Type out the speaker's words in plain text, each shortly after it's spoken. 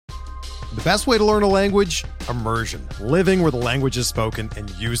The best way to learn a language? Immersion. Living where the language is spoken and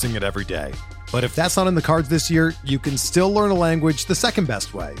using it every day. But if that's not in the cards this year, you can still learn a language the second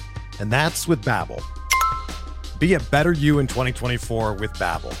best way, and that's with Babbel. Be a better you in 2024 with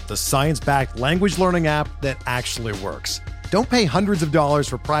Babbel, the science-backed language learning app that actually works. Don't pay hundreds of dollars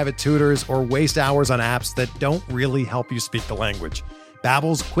for private tutors or waste hours on apps that don't really help you speak the language.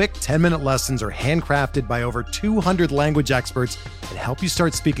 Babbel's quick 10-minute lessons are handcrafted by over 200 language experts and help you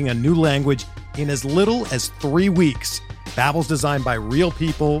start speaking a new language in as little as 3 weeks. Babbel's designed by real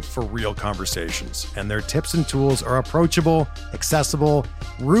people for real conversations, and their tips and tools are approachable, accessible,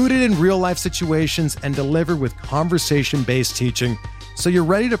 rooted in real-life situations, and delivered with conversation-based teaching, so you're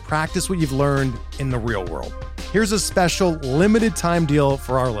ready to practice what you've learned in the real world. Here's a special limited-time deal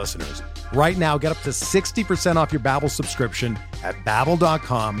for our listeners. Right now, get up to 60% off your Babbel subscription at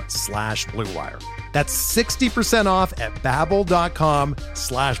babbel.com/Blue Wire. That's 60% off at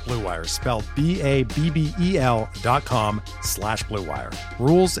babbel.com/Blue Wire, spelled BABBEL.com/Blue Wire.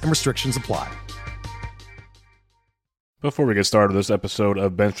 Rules and restrictions apply. Before we get started with this episode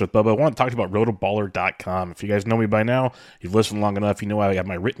of Bench with Bubba, I want to talk about rotoballer.com. If you guys know me by now, you've listened long enough, you know I have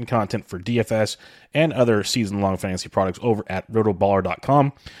my written content for DFS and other season-long fantasy products over at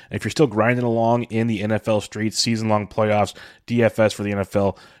rotoballer.com. And if you're still grinding along in the NFL streets, season-long playoffs, DFS for the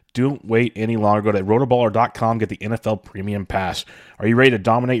NFL, don't wait any longer. Go to rotoballer.com, get the NFL Premium Pass. Are you ready to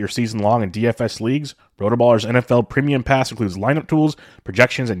dominate your season long in DFS leagues? Rotoballer's NFL Premium Pass includes lineup tools,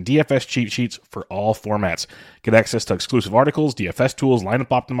 projections, and DFS cheat sheets for all formats. Get access to exclusive articles, DFS tools, lineup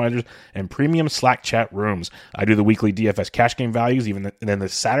optimizers, and premium Slack chat rooms. I do the weekly DFS cash game values, and then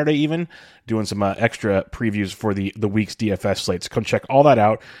this Saturday even, doing some extra previews for the week's DFS slates. Come check all that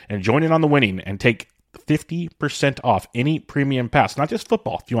out and join in on the winning and take 50% off any premium pass, not just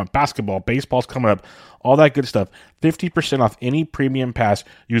football. If you want basketball, baseball's coming up, all that good stuff, 50% off any premium pass.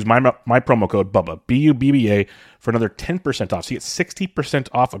 Use my promo code BUBBA, BUBBA, for another 10% off. So you get 60%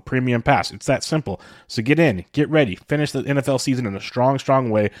 off a premium pass. It's that simple. So get in, get ready, finish the NFL season in a strong, strong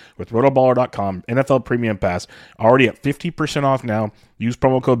way with rotoballer.com, NFL Premium Pass, already at 50% off now. Use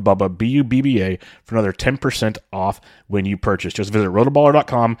promo code BUBBA, BUBBA, for another 10% off when you purchase. Just visit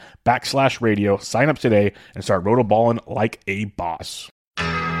rotoballer.com/radio, sign up today, and start rotoballing like a boss.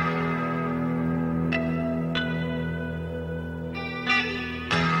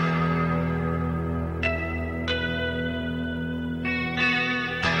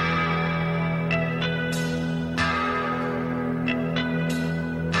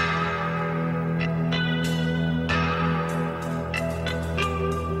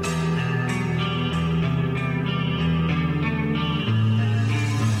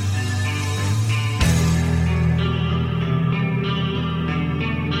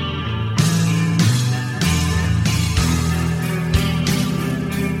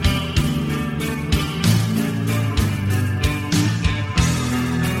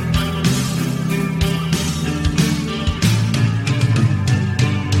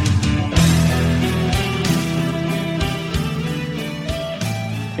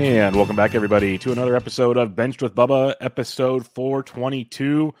 And welcome back, everybody, to another episode of Benched with Bubba, episode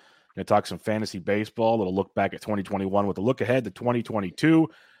 422. Going to talk some fantasy baseball, a little look back at 2021 with a look ahead to 2022.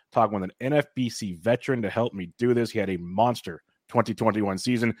 Talking with an NFBC veteran to help me do this. He had a monster 2021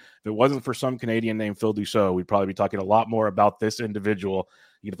 season. If it wasn't for some Canadian named Phil Dussault, we'd probably be talking a lot more about this individual.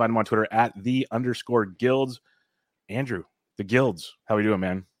 You can find him on Twitter at @the_Guilds. Andrew, the Guilds, how are you doing,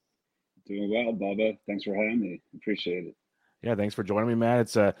 man? Doing well, Bubba. Thanks for having me. Appreciate it. Yeah, thanks for joining me, man.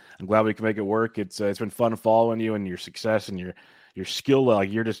 It's I'm glad we can make it work. It's been fun following you and your success and your skill.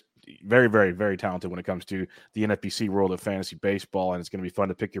 Like, you're just very, very, very talented when it comes to the NFBC world of fantasy baseball, and it's going to be fun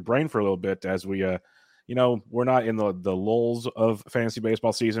to pick your brain for a little bit as we, we're not in the lulls of fantasy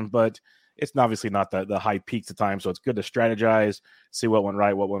baseball season, but it's obviously not the high peaks of time. So it's good to strategize, see what went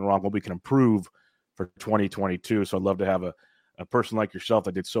right, what went wrong, what we can improve for 2022. So I'd love to have a person like yourself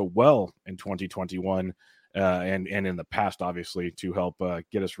that did so well in 2021. And in the past, obviously, to help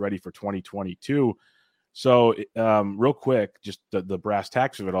get us ready for 2022. So real quick, just the brass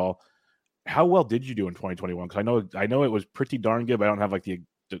tacks of it all. How well did you do in 2021? Because I know it was pretty darn good, but I don't have like the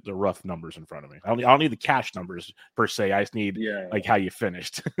rough numbers in front of me. I don't need the cash numbers per se. I just need like how you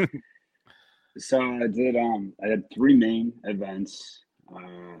finished. So I did. I had 3 main events. I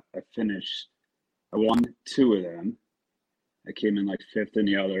won 2 of them. I came in like 5th in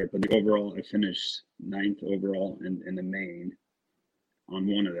the other, but the overall, I finished 9th overall in the main on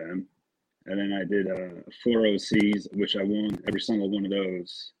one of them. And then I did 4 OCs, which I won every single one of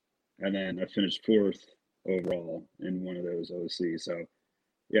those. And then I finished 4th overall in one of those OCs. So,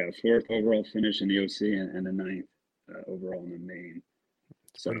 yeah, 4th overall finish in the OC and the 9th overall in the main.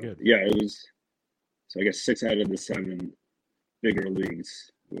 It's pretty good. Yeah, it was. So I guess 6 out of the 7 bigger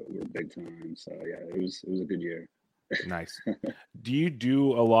leagues were big time. So yeah, it was a good year. Nice. Do you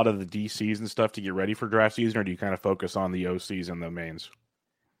do a lot of the DCs and stuff to get ready for draft season, or do you kind of focus on the OCs and the mains?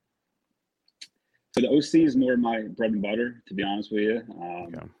 So the OC is more my bread and butter, to be honest with you.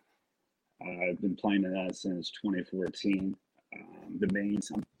 Yeah. I've been playing in that since 2014. The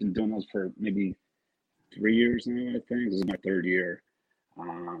mains, I've been doing those for maybe 3 years now, I think. This is my 3rd year.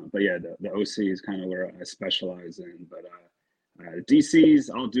 But yeah, the OC is kind of where I specialize in. But DCs,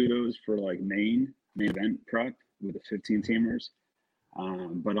 I'll do those for like main event prep with the 15 teamers.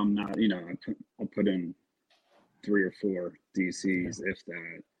 But I'm not, I'll put in 3 or 4 DCs, if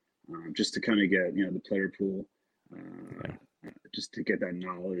that, just to kind of get, the player pool, just to get that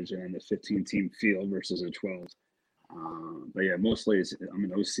knowledge and the 15 team field versus a 12. But yeah, mostly I'm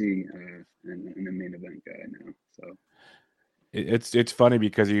an OC and a main event guy now. So it's funny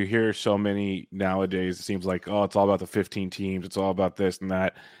because you hear so many nowadays. It seems like, oh, it's all about the 15 teams. It's all about this and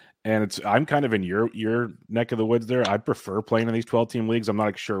that. And I'm kind of in your neck of the woods there. I prefer playing in these 12-team leagues. I'm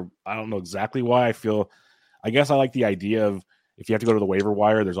not sure. I don't know exactly why. I guess I like the idea of if you have to go to the waiver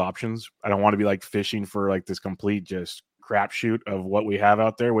wire, there's options. I don't want to be like fishing for like this complete just crapshoot of what we have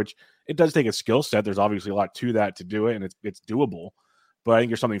out there, which it does take a skill set. There's obviously a lot to that to do it, and it's doable. But I think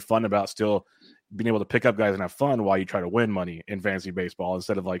there's something fun about still being able to pick up guys and have fun while you try to win money in fantasy baseball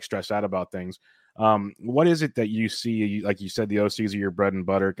instead of like stress out about things. What is it that you see? Like you said, the OCs are your bread and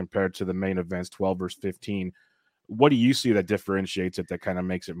butter compared to the main events, 12 versus 15. What do you see that differentiates it, that kind of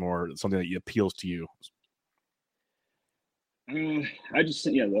makes it more something that appeals to you? I just,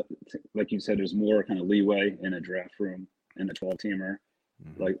 like you said, there's more kind of leeway in a draft room in a 12-teamer.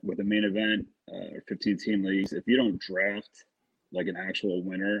 Mm-hmm. Like with a main event or 15-team leagues, if you don't draft like an actual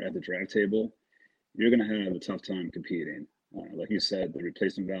winner at the draft table, you're going to have a tough time competing. Like you said, the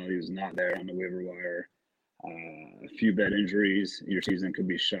replacement value is not there on the waiver wire. A few bad injuries, your season could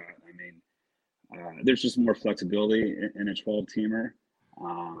be shot. I mean, there's just more flexibility in a 12-teamer.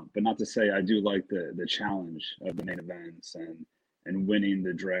 But not to say I do like the challenge of the main events and winning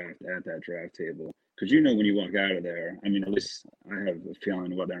the draft at that draft table. Because when you walk out of there, I mean, at least I have a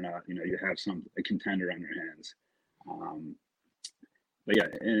feeling whether or not, you have a contender on your hands. But yeah,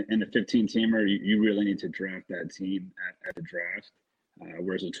 in the 15-teamer, you really need to draft that team at the draft.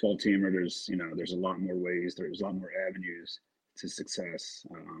 Whereas a 12-teamer, there's a lot more ways, there's a lot more avenues to success,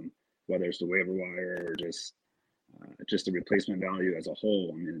 whether it's the waiver wire or just the replacement value as a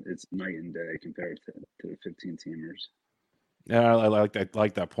whole. I mean, it's night and day compared to the 15-teamers. Yeah, I like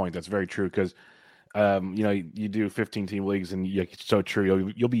that point. That's very true because, you do 15-team leagues and it's so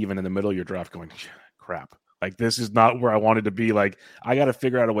true. You'll be even in the middle of your draft going, crap. Like, this is not where I wanted to be. Like, I got to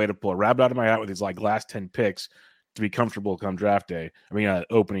figure out a way to pull a rabbit out of my hat with these like last 10 picks to be comfortable come draft day. I mean,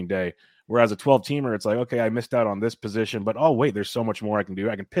 opening day. Whereas a 12-teamer, it's like, okay, I missed out on this position, but oh wait, there's so much more I can do.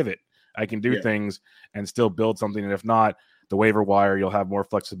 I can pivot. I can do things and still build something. And if not, the waiver wire, you'll have more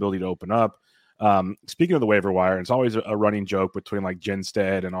flexibility to open up. Speaking of the waiver wire, it's always a running joke between like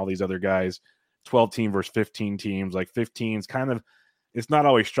Jenstead and all these other guys, 12-team versus 15 teams. Like 15's kind of, it's not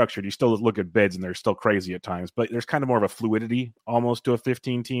always structured. You still look at bids and they're still crazy at times, but there's kind of more of a fluidity almost to a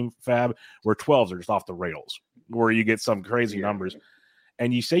 15-team fab where 12s are just off the rails, where you get some crazy numbers.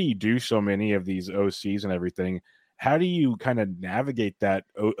 And you say you do so many of these OCs and everything. How do you kind of navigate that,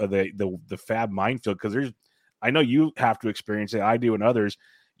 the fab minefield? Because I know you have to experience it. I do, and others.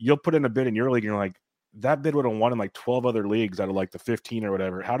 You'll put in a bid in your league and you're like, that bid would have won in like 12 other leagues out of like the 15 or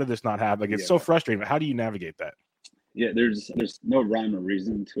whatever. How did this not happen? Like, it's so frustrating. But how do you navigate that? Yeah, there's no rhyme or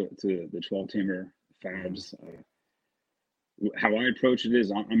reason to the 12-teamer fabs. How I approach it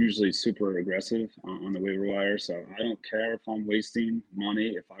is I'm usually super aggressive on the waiver wire, so I don't care if I'm wasting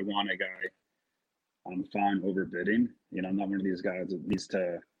money. If I want a guy, I'm fine overbidding. I'm not one of these guys that needs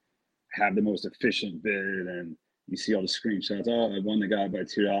to have the most efficient bid, and you see all the screenshots. Oh, I won the guy by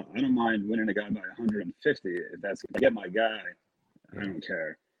 $2. I don't mind winning a guy by 150. If I get my guy, I don't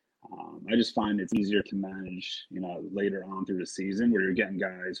care. I just find it's easier to manage, later on through the season where you're getting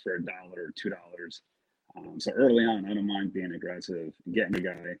guys for $1 or $2. So early on, I don't mind being aggressive, getting a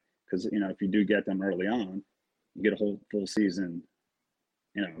guy, because, if you do get them early on, you get a whole full season,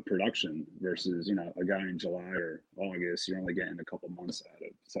 production versus, a guy in July or August, you're only getting a couple months out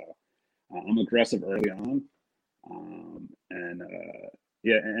of. So I'm aggressive early on. And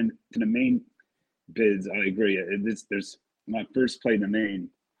for the main bids, I agree. When I first played the main,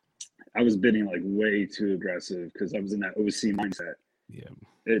 I was bidding like way too aggressive because I was in that OC mindset. Yeah.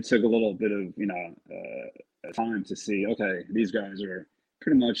 It took a little bit of, time to see, okay, these guys are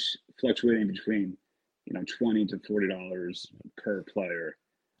pretty much fluctuating between, $20 to $40 per player.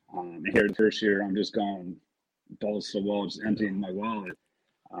 And here the first year, I'm just going balls to the wall, just emptying my wallet.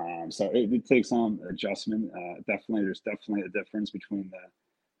 So it takes some adjustment. There's definitely a difference between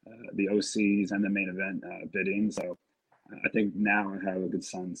the OCs and the main event bidding. So I think now I have a good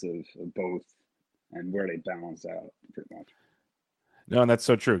sense of both and where they balance out pretty much. No, and that's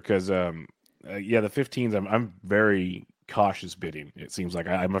so true because the 15s, I'm very cautious bidding. It seems like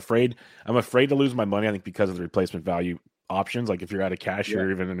I'm afraid to lose my money. I think because of the replacement value options, like if you're out of cash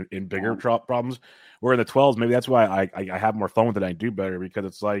or even in bigger problems. Where in the 12s, maybe that's why I have more fun with it. I do better because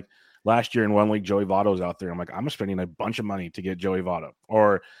it's like last year in one league, Joey Votto's out there. I'm like, I'm spending a bunch of money to get Joey Votto,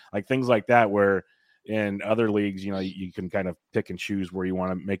 or like things like that. Where in other leagues, you can kind of pick and choose where you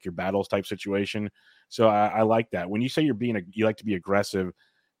want to make your battles type situation. So I like that. When you say you like to be aggressive,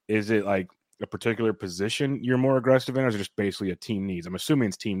 is it like a particular position you're more aggressive in, or is it just basically a team needs? I'm assuming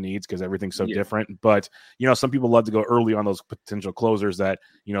it's team needs because everything's so different. But some people love to go early on those potential closers that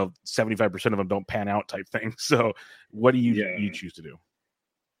 75% of them don't pan out type thing. So what do you choose to do?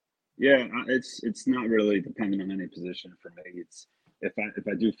 Yeah, it's not really dependent on any position for me. It's if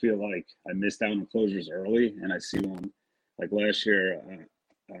I do feel like I missed out on closers early and I see one like last year,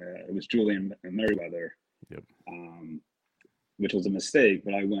 it was Julian Merriweather. Yep. Which was a mistake,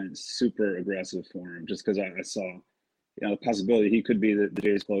 but I went super aggressive for him just because I saw, the possibility he could be the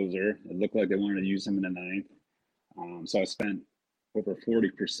Jays closer. It looked like they wanted to use him in the ninth. So I spent over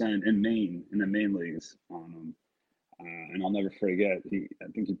 40% in the main leagues on him. And I'll never forget, I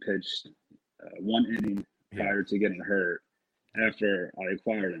think he pitched one inning prior to getting hurt after I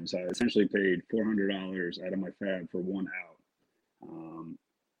acquired him. So I essentially paid $400 out of my fab for one out.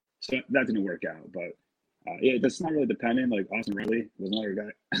 So that didn't work out, but that's not really dependent. Like Austin Riley was another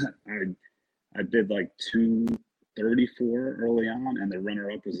guy. I bid like $234 early on, and the runner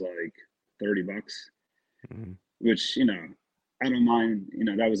up was like $30, which I don't mind.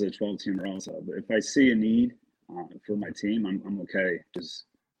 That was a 12-teamer also. But if I see a need for my team, I'm okay just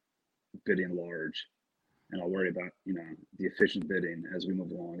bidding large, and I'll worry about the efficient bidding as we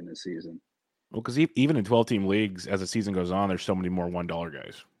move along in the season. Well, because even in 12-team leagues, as the season goes on, there's so many more $1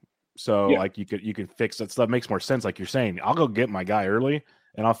 guys. So like you can fix that stuff. Makes more sense. Like you're saying, I'll go get my guy early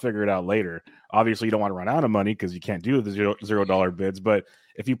and I'll figure it out later. Obviously you don't want to run out of money because you can't do the $0 bids, but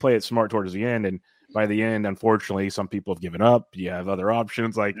if you play it smart towards the end, and by the end, unfortunately, some people have given up. You have other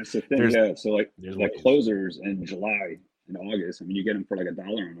options. Like that's the thing. So like closers in July and August, I mean, you get them for like $1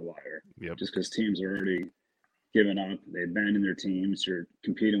 on the wire. Yep. Just because teams are already given up, they abandon their teams. You're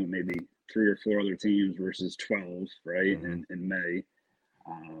competing with maybe 3 or 4 other teams versus 12, right? In May.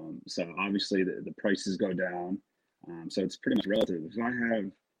 So obviously the prices go down. So it's pretty much relative. If I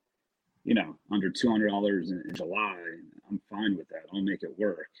have, under $200 in July, I'm fine with that. I'll make it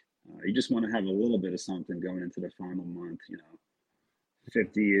work. You just want to have a little bit of something going into the final month,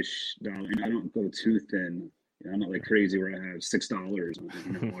 $50-ish. I don't go too thin. I'm not like crazy where I have $6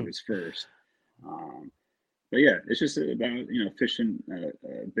 on August 1st. But yeah, it's just about, efficient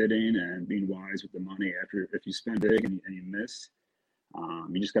bidding and being wise with the money if you spend big and you miss.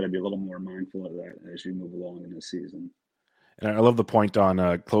 You just got to be a little more mindful of that as you move along in the season. And I love the point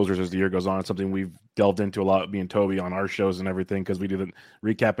on closers as the year goes on. It's something we've delved into a lot, me and Toby, on our shows and everything, because we do the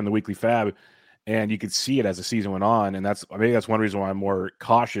recap in the weekly fab, and you could see it as the season went on. And that's one reason why I'm more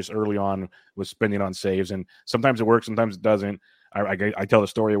cautious early on with spending on saves. And sometimes it works, sometimes it doesn't. I tell the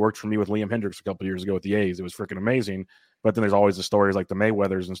story. It worked for me with Liam Hendriks a couple of years ago with the A's. It was freaking amazing. But then there's always the stories like the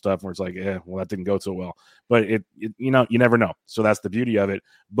Mayweathers and stuff where it's like, well, that didn't go so well. But you never know. So that's the beauty of it.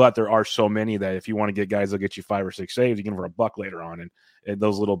 But there are so many that if you want to get guys, they'll get you 5 or 6 saves. You can for $1 later on, and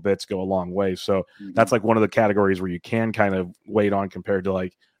those little bits go a long way. So that's like one of the categories where you can kind of wait on compared to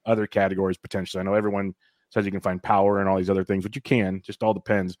like other categories potentially. I know everyone says you can find power and all these other things, but you can. Just all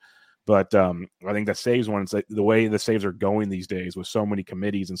depends. But I think that saves one. It's like the way the saves are going these days with so many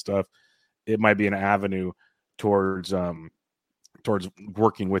committees and stuff. It might be an avenue towards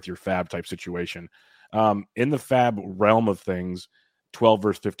working with your fab type situation. In the fab realm of things, 12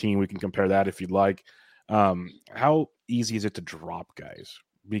 versus 15, we can compare that if you'd like. How easy is it to drop guys?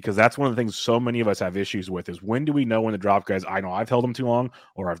 Because that's one of the things so many of us have issues with is when do we know when to drop guys? I know I've held them too long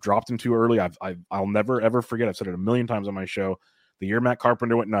or I've dropped them too early. I'll never, ever forget. I've said it a million times on my show. The year Matt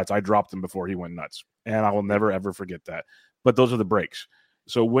Carpenter went nuts, I dropped him before he went nuts. And I will never, ever forget that. But those are the breaks.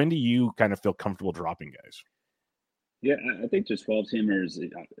 So when do you kind of feel comfortable dropping guys? Yeah, I think just 12-teamers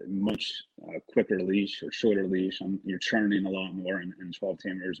much quicker leash or shorter leash. You're churning a lot more in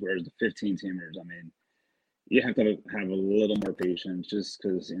 12-teamers, whereas the 15-teamers, I mean, you have to have a little more patience just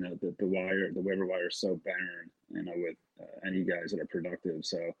because, the waiver wire is so barren, with any guys that are productive.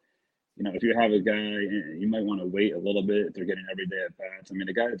 So, if you have a guy, you might want to wait a little bit if they're getting everyday at bats. I mean,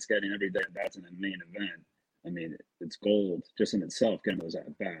 the guy that's getting everyday at bats in the main event, I mean, it's gold just in itself getting those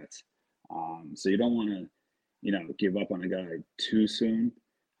at bats. So you don't want to, give up on a guy too soon.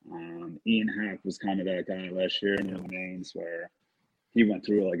 Ian Happ was kind of that guy last year in the mains where he went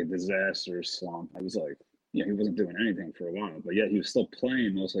through like a disaster slump. I was like, he wasn't doing anything for a while, but yet he was still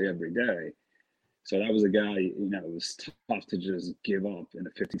playing mostly every day. So that was a guy, it was tough to just give up in a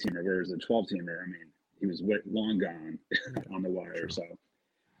 15-teamer versus a 12-teamer. I mean, he was long gone on the wire. So,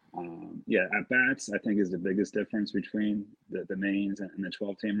 at bats, I think is the biggest difference between the mains and the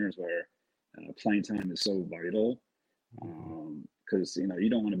 12-teamers, where playing time is so vital. Because, you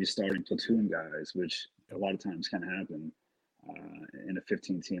don't want to be starting platoon guys, which a lot of times can happen in a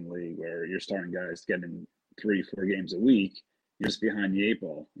 15-team league where you're starting guys getting 3-4 games a week. You're just behind the 8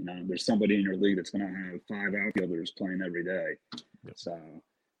 ball. There's somebody in your league that's going to have 5 outfielders playing every day. So,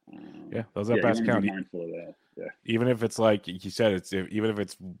 those at bats count. Be mindful of that. Yeah. Even if it's like you said, even if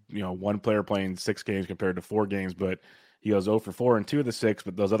it's one player playing 6 games compared to 4 games, but he goes 0 for 4 in 2 of the 6,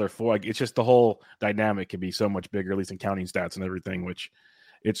 but those other 4, it's just the whole dynamic can be so much bigger, at least in counting stats and everything, which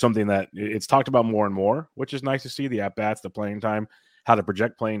it's something that it's talked about more and more, which is nice to see. The at-bats, the playing time, how to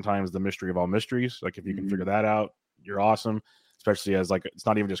project playing time is the mystery of all mysteries. Like if you can figure that out, you're awesome, especially as like it's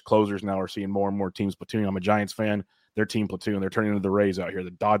not even just closers now. We're seeing more and more teams platooning. I'm a Giants fan. Their team platoon. They're turning into the Rays out here.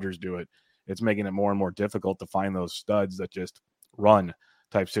 The Dodgers do it. It's making it more and more difficult to find those studs that just run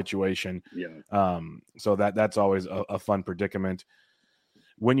type situation. So that's always a fun predicament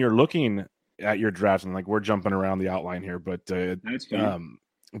when you're looking at your drafts, and like we're jumping around the outline here, but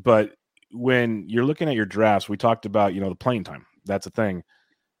but when you're looking at your drafts, we talked about the playing time. That's a thing.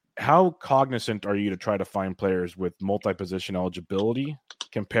 How cognizant are you to try to find players with multi-position eligibility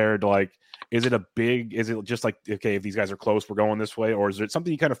compared to like, is it just like, okay, if these guys are close, we're going this way, or is it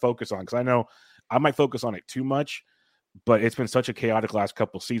something you kind of focus on? Because I know I might focus on it too much, but it's been such a chaotic last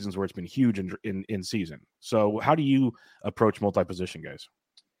couple of seasons where it's been huge in season. So how do you approach multi-position guys?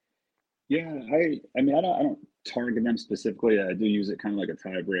 Yeah, I mean, I don't target them specifically. I do use it kind of like a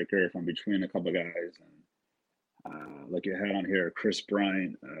tiebreaker if I'm between a couple of guys. And like you had on here, Chris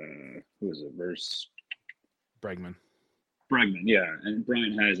Bryant, who is it, versus Bregman, yeah. And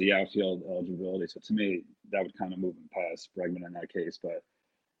Bryant has the outfield eligibility. So to me, that would kind of move him past Bregman in that case. But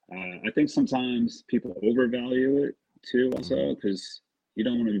I think sometimes people overvalue it too also, because you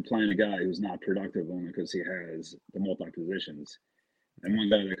don't want to be playing a guy who's not productive only because he has the multi-positions. And one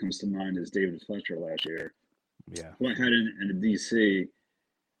guy that comes to mind is David Fletcher last year. Yeah. Who I had in a DC,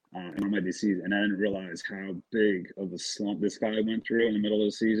 and on my DC, and I didn't realize how big of a slump this guy went through in the middle of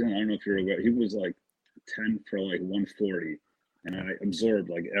the season. I don't know if you're aware. He was like 10 for like 140, and I absorbed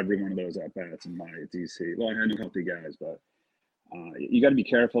like every one of those at-bats in my DC. Well, I had no healthy guys, but you got to be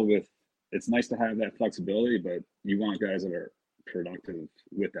careful with, it's nice to have that flexibility, but you want guys that are productive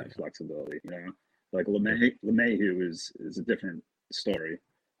with that flexibility, Like LeMahieu is a different story.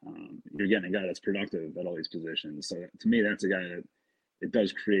 You're getting a guy that's productive at all these positions. So to me, that's a guy that it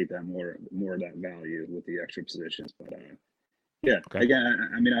does create that more of that value with the extra positions. But again,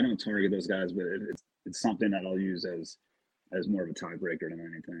 I mean, I don't target those guys, but it's something that I'll use as more of a tiebreaker than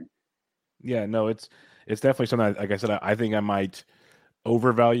anything. Yeah, no, it's definitely something. Like I said, I think I might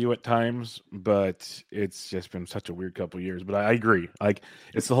overvalue at times, but it's just been such a weird couple of years. But I agree. Like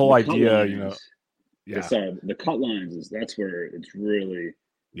it's the whole idea, Yeah. The cut lines that's where it's really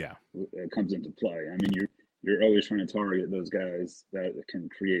it comes into play. I mean, you're always trying to target those guys that can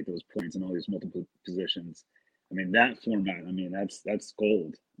create those points in all these multiple positions. I mean, that format, I mean, that's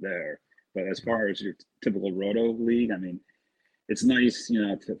gold there. But as far as your typical roto league, I mean, it's nice,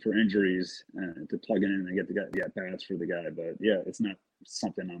 for injuries to plug in and get the at bats for the guy. But it's not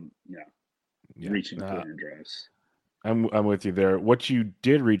something I'm reaching for in drafts. I'm with you there. What you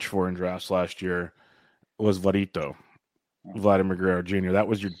did reach for in drafts last year was Vladimir Guerrero Jr. That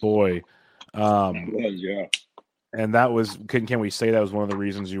was your boy. And that was, can we say that was one of the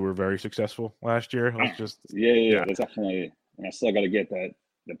reasons you were very successful last year? It was just that's definitely. And I still got to get the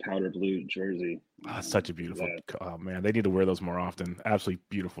powder blue jersey. Such a beautiful. Oh man, they need to wear those more often. Absolutely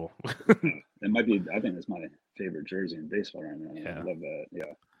beautiful. It might be. I think it's my favorite jersey in baseball right now. I love that.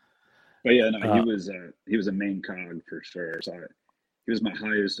 Yeah. But he was a main cog for sure. So he was my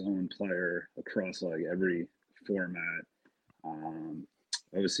highest owned player across like every format.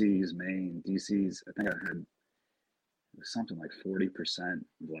 OCs, main, DCs. I think I had something like 40%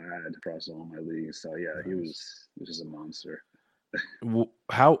 Vlad across all my leagues. So nice. He was just a monster.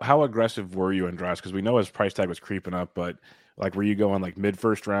 How aggressive were you in drafts? Because we know his price tag was creeping up, but like, were you going like mid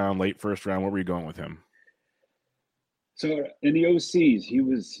first round, late first round? Where were you going with him? So in the OCs, he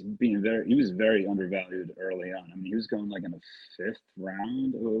was very undervalued early on. I mean, he was going like in the 5th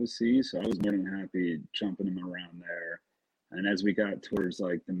round of OC, so I was more than happy jumping him around there. And as we got towards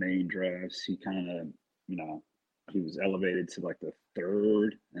like the main drafts, he kind of, he was elevated to like the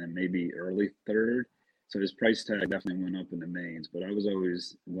 3rd and maybe early 3rd. So his price tag definitely went up in the mains, but I was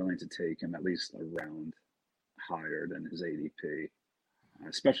always willing to take him at least a round higher than his ADP,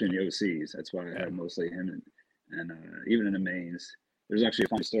 especially in the OCs. That's why I had mostly him and even in the mains. There's actually a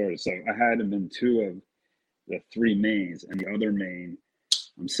funny story. So I had him in 2 of the 3 mains, and the other main,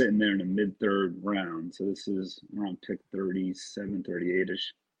 I'm sitting there in the mid-3rd round. So this is around pick 37,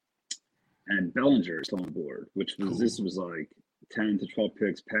 38-ish. And Bellinger is still on board, this was like 10 to 12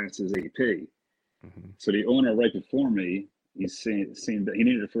 picks past his ADP. Mm-hmm. So the owner right before me, he's seen that he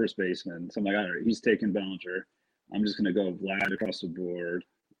needed a first baseman. So I'm like, all right, he's taking Bellinger. I'm just going to go Vlad across the board.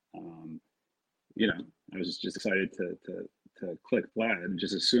 I was just excited to click Vlad,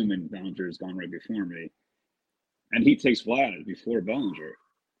 just assuming Bellinger has gone right before me. And he takes Vlad before Bellinger.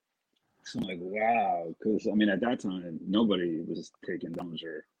 So I'm like, wow. Because, I mean, at that time, nobody was taking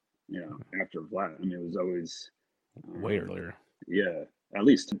Bellinger, after Vlad. I mean, it was always way earlier. Yeah, at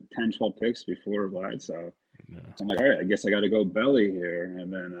least 10, 12 picks before Vlad. So I'm like, all right, I guess I got to go Belly here.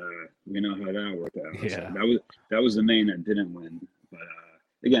 And then we know how that worked out. Yeah. So that was the main that didn't win. But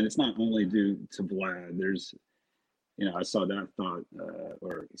again, it's not only due to Vlad. There's, I saw that thought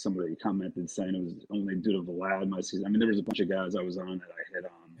or somebody commented saying it was only due to Vlad my season. I mean, there was a bunch of guys I was on that I hit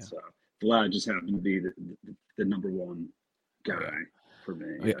on. Yeah. So Vlad just happened to be the number one guy for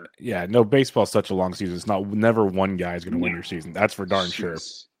me. Yeah. No, baseball's such a long season. It's never one guy is going to win your season. That's for darn sure.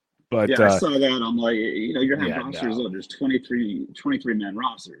 But I saw that. I'm like, you're having rosters. No. There's 23 man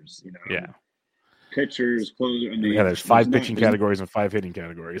rosters. Yeah. Pitchers, closers. I mean, there's 5 pitching categories and 5 hitting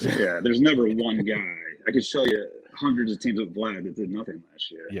categories. Yeah, there's never one guy. I could show you hundreds of teams with Vlad that did nothing last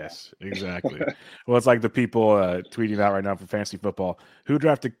year. Yes, exactly. Well, it's like the people tweeting out right now for fantasy football, who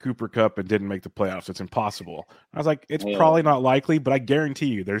drafted Cooper Kupp and didn't make the playoffs? It's impossible. I was like, it's probably not likely, but I guarantee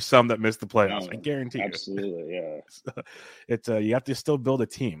you there's some that missed the playoffs. I guarantee you. Absolutely, yeah. So it's you have to still build a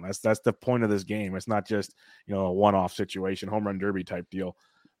team. That's the point of this game. It's not just, a one-off situation, home run derby type deal.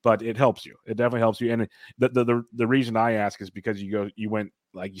 But it helps you. It definitely helps you. And the reason I ask is because you went,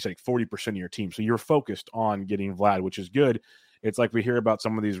 like you said, 40% of your team. So you're focused on getting Vlad, which is good. It's like we hear about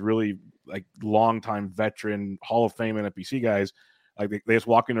some of these really like longtime veteran Hall of Fame NFBC guys. Like they just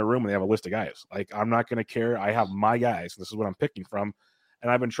walk in a room and they have a list of guys. Like, I'm not going to care. I have my guys. This is what I'm picking from. And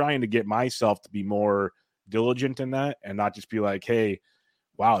I've been trying to get myself to be more diligent in that and not just be like, hey,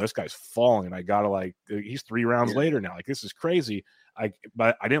 wow, this guy's falling. I got to he's 3 rounds later now. Like, this is crazy.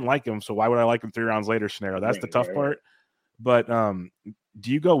 But I didn't like him, so why would I like him 3 rounds later scenario? That's the tough part. But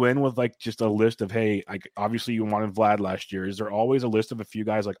do you go in with just a list of, hey, obviously you wanted Vlad last year. Is there always a list of a few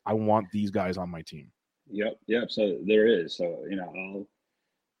guys I want these guys on my team? Yep. So there is. So I'll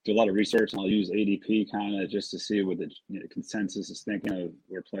do a lot of research and I'll use ADP kind of just to see what the consensus is thinking of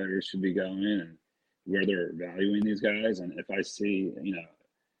where players should be going and where they're valuing these guys. And if I see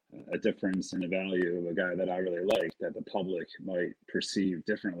a difference in the value of a guy that I really like that the public might perceive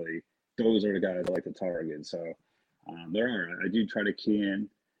differently, those are the guys I like to target. So I do try to key in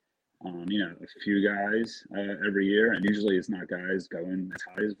on, a few guys every year. And usually it's not guys going as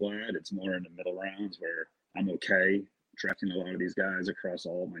high as Vlad. It's more in the middle rounds where I'm okay drafting a lot of these guys across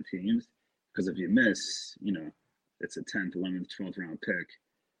all of my teams. Because if you miss, it's a 10th, 11th, 12th round pick,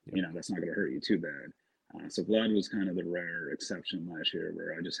 that's not going to hurt you too bad. So Vlad was kind of the rare exception last year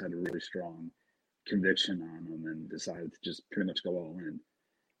where I just had a really strong conviction on him and decided to just pretty much go all in.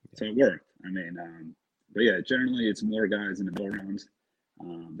 So it worked. I mean, but yeah, generally it's more guys in the middle rounds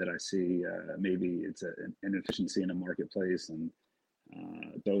that I see. Maybe it's an inefficiency in the marketplace, and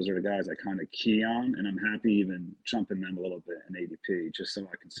those are the guys I kind of key on, and I'm happy even jumping them a little bit in ADP just so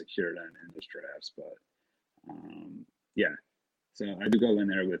I can secure them in those drafts. But yeah. So I do go in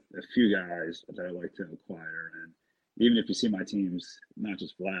there with a few guys that I like to acquire. And even if you see my teams, not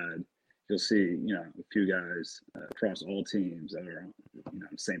just Vlad, you'll see, a few guys across all teams that are,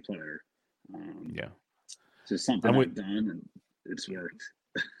 the same player. So it's something I've done and it's worked.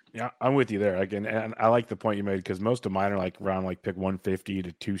 Yeah, I'm with you there. Again, and I like the point you made because most of mine are around pick 150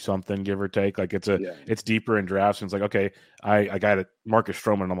 to 2 something, give or take. It's deeper in drafts. And it's okay, I got Marcus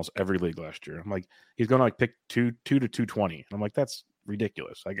Stroman in almost every league last year. I'm like, he's going to pick 2 to 220. And I'm like, that's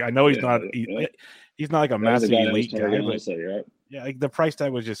ridiculous. I know he's not he's not like a massive elite guy, but the price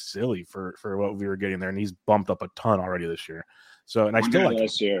tag was just silly for what we were getting there, and he's bumped up a ton already this year. So, and I still like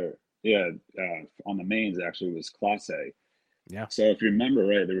last year. Yeah, on the mains actually was Clase. Yeah. So if you remember,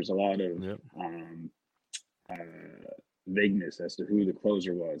 right, there was a lot of vagueness as to who the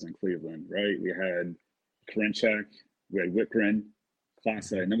closer was in Cleveland, right? We had Karinchak, we had Whitgren,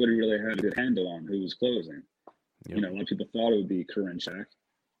 Clase. Nobody really had a good handle on who was closing. Yep. You know, a lot of people thought it would be Karinchak.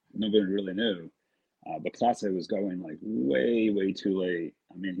 Nobody really knew. But Clase was going like way, way too late.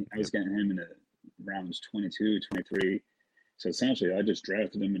 I mean, I was getting him in the rounds 22, 23. So essentially, I just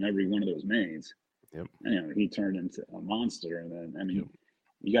drafted him in every one of those mains. Yep. And, you know, he turned into a monster. And then, I mean,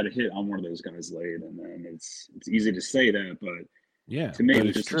 you got to hit on one of those guys late. And then it's easy to say that, but yeah, to me, it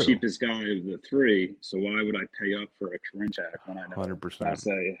was just the cheapest guy of the three. So why would I pay up for a Karinchak when I know 100%.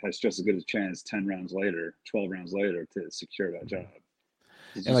 Clase has just as good a chance 10 rounds later, 12 rounds later to secure that job?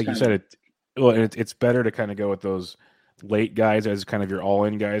 And like you said, it's better to kind of go with those late guys as kind of your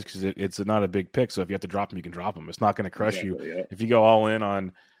all-in guys because it's not a big pick. So if you have to drop them, you can drop them. It's not going to crush you. Yeah. If you go all in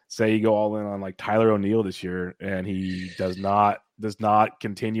on, say, you go all in on like Tyler O'Neill this year, and he does not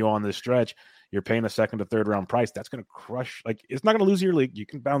continue on this stretch, you're paying a second to third round price. That's going to crush. Like, it's not going to lose your league. You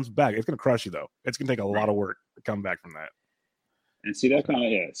can bounce back. It's going to crush you though. It's going to take a lot of work to come back from that. And see that kind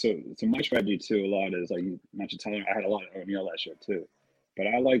of So my strategy too a lot is like you mentioned Tyler. I had a lot of O'Neill last year too, but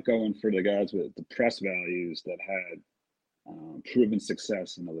I like going for the guys with the press values that had proven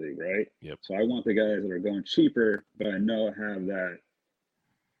success in the league, right? Yep. So I want the guys that are going cheaper, but I know have that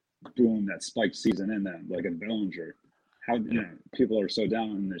boom, that spike season in them, like a Bellinger. How you know people are so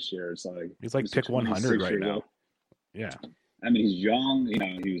down this year? It's like he's like pick 100 right now. Yeah. I mean, he's young. You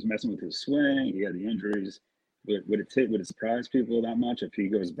know, he was messing with his swing. He had the injuries. Would it surprise people that much if he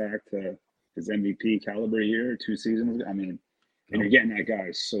goes back to his MVP caliber year 2 seasons ago? I mean, and you're getting that guy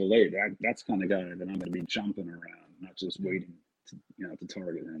so late. That's the kind of guy that I'm going to be jumping around, not just waiting to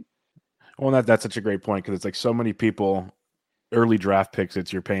target him. Well, that's such a great point because it's like so many people, early draft picks,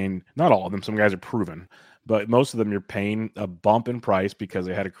 you're paying, not all of them, some guys are proven, but most of them you're paying a bump in price because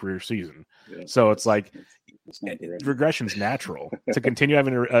they had a career season. Yeah, so it's like regression's natural. To continue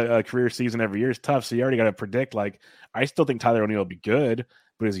having a career season every year is tough. So you already got to predict, like, I still think Tyler O'Neill will be good,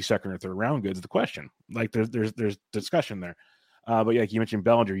 but is he second or third round good is the question. Like there's discussion there. But yeah, like you mentioned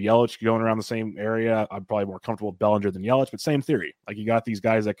Bellinger, Yelich going around the same area. I'm probably more comfortable with Bellinger than Yelich, but same theory. Like you got these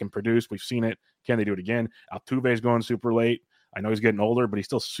guys that can produce. We've seen it. Can they do it again? Altuve is going super late. I know he's getting older, but he's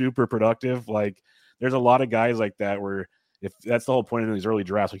still super productive. Like there's a lot of guys like that where if that's the whole point of these early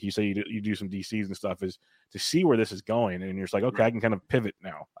drafts, like you say, you do some DCs and stuff, is to see where this is going. And you're just like, okay, I can kind of pivot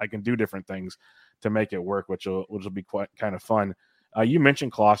now. I can do different things to make it work, which will be quite kind of fun. You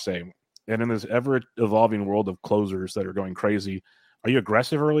mentioned Clase, and in this ever evolving world of closers that are going crazy, are you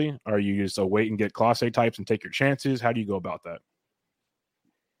aggressive early? Are you just wait and get Clase types and take your chances? How do you go about that?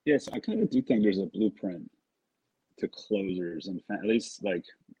 Yes, I kind of do think there's a blueprint to closers, and at least like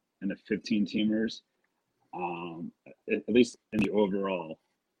in the 15 teamers, at least in the overall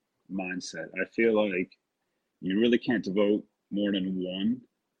mindset. I feel like you really can't devote more than one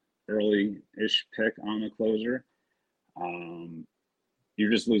early-ish pick on a closer. You're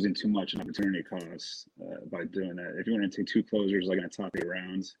just losing too much in opportunity costs by doing that. If you want to take 2 closers like in the top 8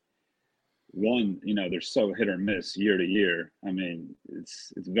 rounds, one, they're so hit or miss year to year. I mean,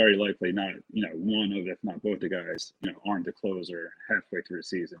 it's very likely not, one of, if not both the guys, aren't the closer halfway through the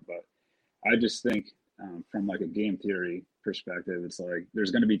season. But I just think from like a game theory perspective, it's like there's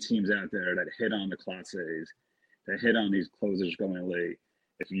going to be teams out there that hit on the Clases, that hit on these closers going late.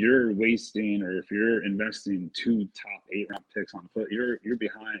 If you're wasting or if you're investing 2 top 8 round picks on foot, you're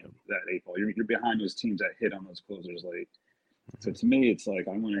behind that 8 ball. You're behind those teams that hit on those closers late. So to me, it's like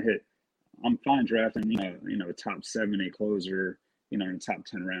I want to hit. I'm fine drafting, a top 7, 8 closer, in the top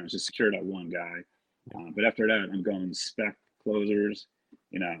 10 rounds, just secure that one guy. But after that, I'm going spec closers.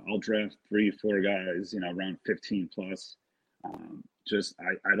 I'll draft 3, 4 guys, around 15 plus.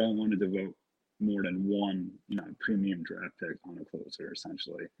 I don't want to devote more than one, premium draft pick on a closer,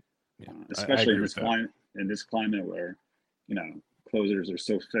 essentially. Especially in this climate where, closers are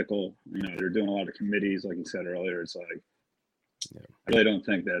so fickle. They're doing a lot of committees, like you said earlier. It's like, I really don't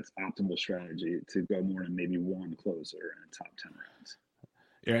think that's optimal strategy to go more than maybe one closer in the top 10 rounds.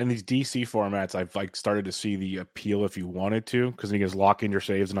 Yeah, in these DC formats, I've started to see the appeal if you wanted to, because then you just lock in your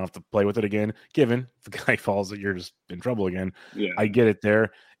saves and not have to play with it again. Given if the guy falls, that you're just in trouble again. Yeah. I get it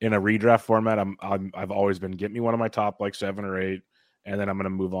there. In a redraft format, I've always been get me one of my top 7 or 8, and then I'm going to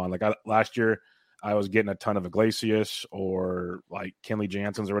move on. Last year, I was getting a ton of Iglesias or Kenley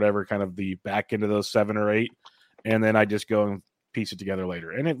Jansen's or whatever, kind of the back end of those 7 or 8, and then I just go and piece it together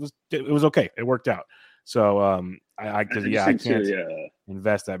later, and it was okay. It worked out. So I can't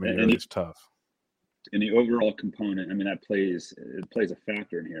invest that many. It's tough. And the overall component, I mean, that plays a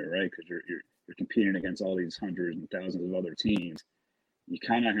factor in here, right? Because you're competing against all these hundreds and thousands of other teams. You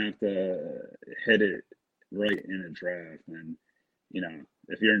kind of have to hit it right in a draft. And,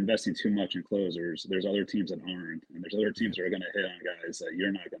 if you're investing too much in closers, there's other teams that aren't, and there's other teams that are going to hit on guys that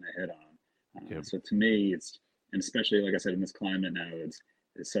you're not going to hit on. Yep. So to me, and especially like I said, in this climate now, it's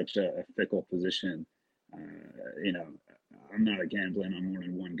such a fickle position. I'm not gambling on more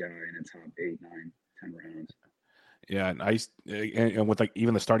than one guy in the top 8, 9, 10 rounds. Yeah, and with like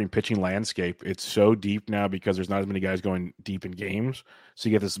even the starting pitching landscape, it's so deep now because there's not as many guys going deep in games. So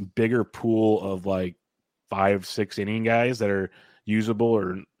you get this bigger pool of like 5-6 inning guys that are usable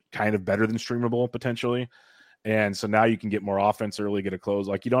or kind of better than streamable potentially. And so now you can get more offense early, get a close.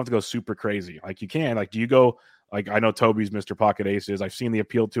 Like you don't have to go super crazy. Like you can. Like do you go? Like I know Toby's Mr. Pocket Aces. I've seen the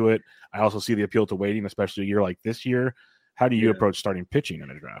appeal to it. I also see the appeal to waiting, especially a year like this year. How do you approach starting pitching in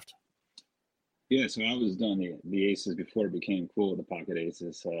a draft? Yeah, so I was doing the aces before it became cool, the pocket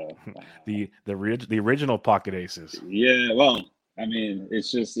aces. The original pocket aces. Yeah, well, I mean,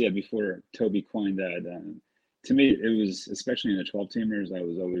 it's just before Toby coined that. To me, it was, especially in the 12-teamers, that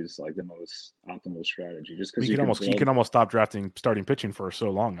was always like the most optimal strategy. Just because you can almost stop drafting starting pitching for so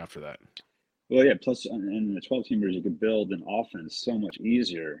long after that. Well, yeah. Plus, in the 12-teamers, you could build an offense so much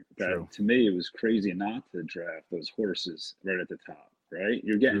easier. That True. To me, it was crazy not to draft those horses right at the top. Right,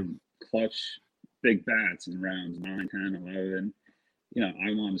 you're getting clutch, big bats in rounds 9, 10, 11.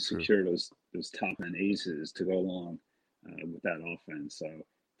 I want to secure those top end aces to go along with that offense. So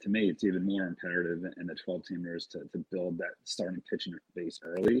to me, it's even more imperative in the 12-teamers to build that starting pitching base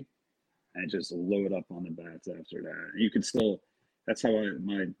early and just load up on the bats after that. You could still. That's how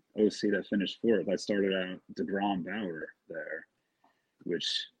my OC that finished 4th. I started out DeGrom Bauer there,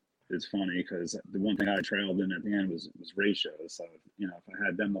 which is funny because the one thing I trailed in at the end was ratios. So if I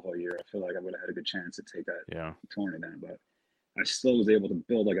had them the whole year, I feel like I would have had a good chance to take that tournament. But I still was able to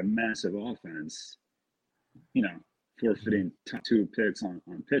build like a massive offense. Forfeiting top 2 picks on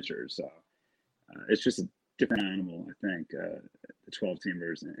pitchers. So it's just a different animal, I think. The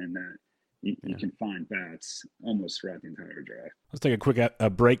 12-teamers and that. You can find bats almost throughout the entire draft. Let's take a quick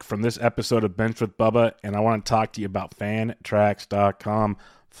break from this episode of Bench with Bubba, and I want to talk to you about Fantrax.com.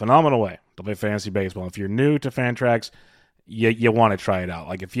 Phenomenal way to play fantasy baseball. If you're new to Fantrax, you want to try it out.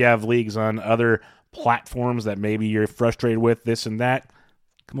 Like if you have leagues on other platforms that maybe you're frustrated with, this and that,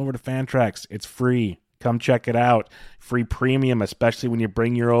 come over to Fantrax. It's free. Come check it out. Free premium, especially when you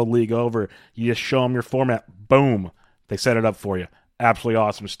bring your old league over. You just show them your format. Boom. They set it up for you. Absolutely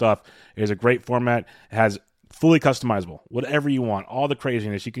awesome stuff. It is a great format. It has fully customizable, whatever you want, all the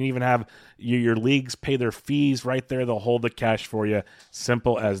craziness. You can even have your leagues pay their fees right there. They'll hold the cash for you.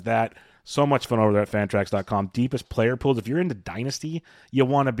 Simple as that. So much fun over there at Fantrax.com. Deepest player pools. If you're into Dynasty, you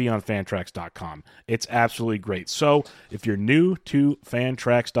want to be on Fantrax.com. It's absolutely great. So if you're new to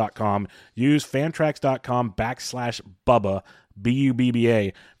Fantrax.com, use Fantrax.com/Bubba,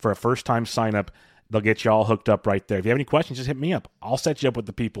 BUBBA, for a first-time sign-up. They'll get you all hooked up right there. If you have any questions, just hit me up. I'll set you up with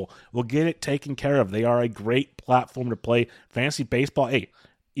the people. We'll get it taken care of. They are a great platform to play fantasy baseball. Hey,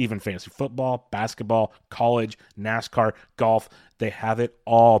 even fantasy football, basketball, college, NASCAR, golf. They have it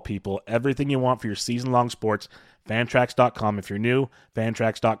all, people. Everything you want for your season-long sports. Fantrax.com. If you're new,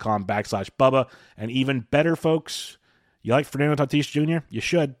 Fantrax.com/Bubba. And even better, folks, you like Fernando Tatis Jr.? You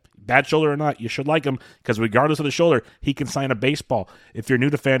should. Bad shoulder or not, you should like him because regardless of the shoulder, he can sign a baseball. If you're new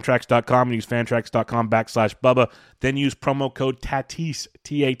to Fantrax.com and use Fantrax.com/Bubba, then use promo code TATIS,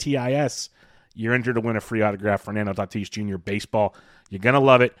 TATIS. You're entered to win a free autograph Fernando Tatis Jr. baseball. You're going to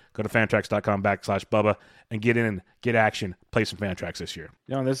love it. Go to Fantrax.com/Bubba and get in, get action, play some Fantrax this year.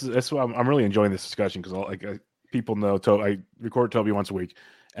 This is why I'm really enjoying this discussion because people know I record Toby once a week,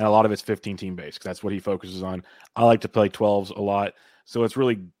 and a lot of it's 15-team based because that's what he focuses on. I like to play 12s a lot, so it's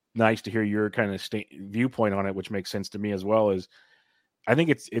really nice to hear your kind of viewpoint on it, which makes sense to me as well. Is I think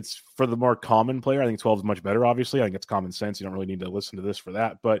it's for the more common player. I think 12 is much better. Obviously, I think it's common sense. You don't really need to listen to this for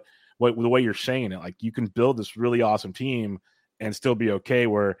that. But the way you're saying it, like you can build this really awesome team and still be okay.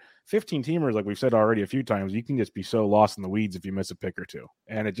 Where 15 teamers, like we've said already a few times, you can just be so lost in the weeds if you miss a pick or two,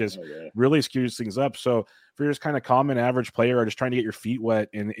 and it just really skews things up. So if you're just kind of common average player or just trying to get your feet wet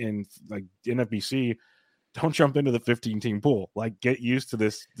in like NFBC, don't jump into the 15-team pool. Like get used to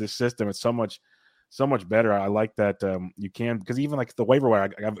this system. It's so much better. I like that you can, because even like the waiver wire, I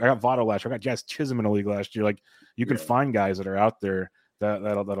got Votto last year. I got Jazz Chisholm in a league last year. Like you can find guys that are out there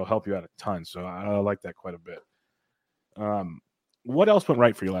that'll help you out a ton. So I like that quite a bit. What else went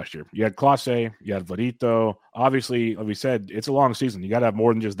right for you last year? You had Clase, you had Vladito. Obviously, like we said, it's a long season. You got to have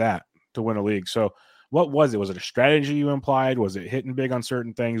more than just that to win a league. So what was it? Was it a strategy you implied? Was it hitting big on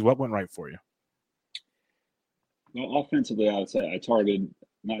certain things? What went right for you? Well, offensively, I would say I targeted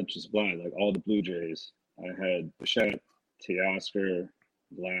not just Vlad, like all the Blue Jays. I had Bichette, Teoscar,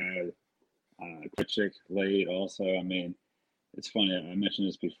 Vlad, Kritchik late also. I mean, it's funny. I mentioned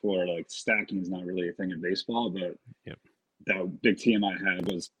this before. Like stacking is not really a thing in baseball, but Yep. that big team I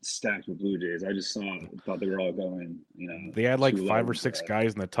had was stacked with Blue Jays. I just thought they were all going. They had like too 5 low or 6 for that.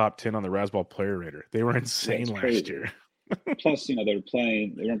 guys in the top 10 on the Razzball Player Rater. They were insane it's last crazy. year. Plus, they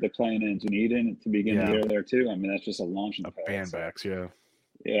weren't they playing in Dunedin to begin the year there too. I mean, that's just a launching pad. Bandbacks, yeah.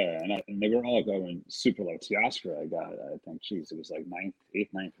 Yeah, and they were all going super low. Teoscar, I got, I think, geez, it was like eighth,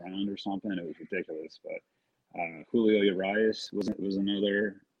 ninth round or something. It was ridiculous. But Julio Urias was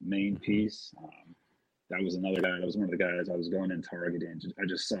another main piece. That was another guy. That was one of the guys I was going in targeting. I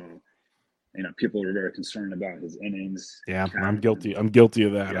just saw, people were very concerned about his innings. Yeah, I'm guilty. I'm guilty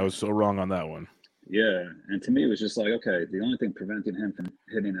of that. Yeah. I was so wrong on that one. Yeah, and to me, it was just like, okay, the only thing preventing him from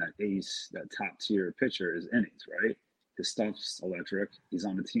hitting that ace, that top tier pitcher, is innings, right? His stuff's electric. He's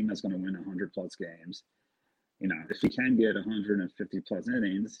on a team that's going to win 100 plus games. If he can get 150 plus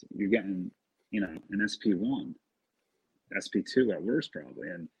innings, you're getting, an SP1, SP2 at worst probably.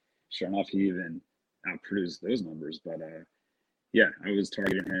 And sure enough, he even outproduced those numbers. But yeah, I was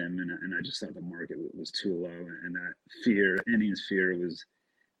targeting him, and I just thought the market was too low, and that innings fear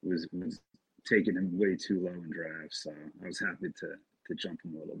was taking him way too low in drafts. So I was happy to jump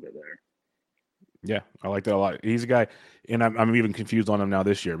him a little bit there. Yeah, I like that a lot. He's a guy, and I'm even confused on him now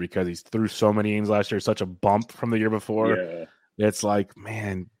this year because he's threw so many innings last year, such a bump from the year before. Yeah. It's like,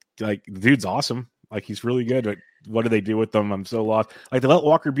 man, like the dude's awesome. Like he's really good. But what do they do with them? I'm so lost. Like they let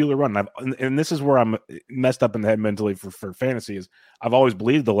Walker Buehler run, and this is where I'm messed up in the head mentally for fantasy. Is I've always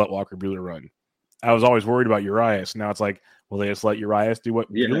believed they'll let Walker Buehler run. I was always worried about Urias. Now it's like, will they just let Urias do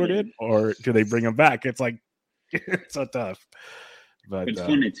what Buehler did, or do they bring him back? It's like it's so tough. But it's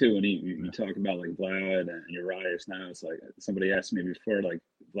funny too when you talk about like Vlad and Urias. Now it's like somebody asked me before, like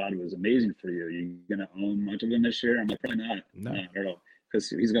Vlad was amazing for you. Are you gonna own much of him this year? I'm like, probably not. No. Not at all, because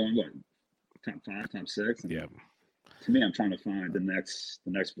he's going what, top 5, top 6. And yeah. To me, I'm trying to find the next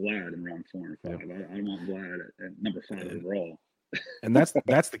Vlad in round 4 and 5. Yeah. I want Vlad at number 5 overall. And that's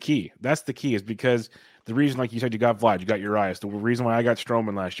the key. That's the key, is because the reason, like you said, you got Vlad, you got Urias. The reason why I got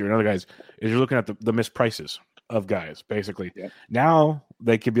Stroman last year and other guys is you're looking at the missed prices of guys, basically. Yep. Now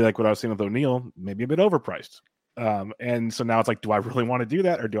they could be like what I was saying with O'Neill, maybe a bit overpriced. And so now it's like, do I really want to do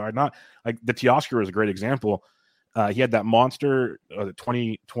that or do I not? Like the Teoscar is a great example. He had that monster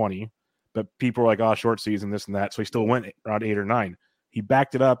 2020, but people were like, oh, short season, this and that. So he still went around 8 or 9. He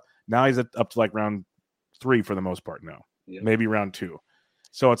backed it up. Now he's up to like round 3 for the most part now. Yep. Maybe round 2.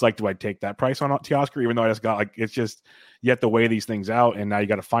 So it's like, do I take that price on Teoscar, even though I just got like, it's just, you have to weigh these things out. And now you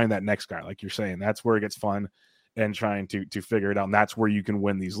got to find that next guy. Like you're saying, that's where it gets fun and trying to figure it out. And that's where you can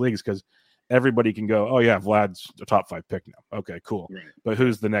win these leagues, because everybody can go, oh yeah, Vlad's a top 5 pick now. Okay, cool. Right. But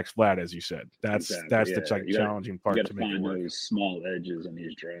who's the next Vlad, as you said? That's the challenging part to make it work. Those small edges in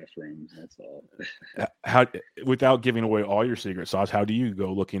these draft rooms. That's all. How, without giving away all your secret sauce, how do you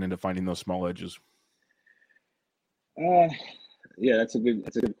go looking into finding those small edges? Yeah, that's a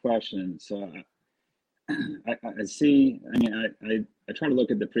good question. So I see. I mean, I try to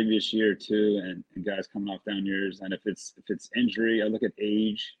look at the previous year too, and guys coming off down years. And if it's injury, I look at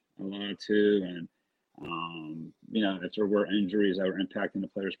age a lot too. And if there were injuries that were impacting the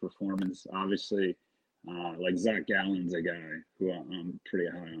player's performance, obviously, like Zach Gallen's a guy who I'm pretty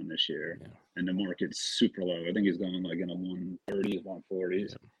high on this year, and the market's super low. I think he's going like in the 130s,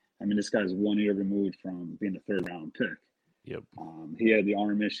 140s. Yeah. I mean, this guy's 1 year removed from being a 3rd round pick. Yep. He had the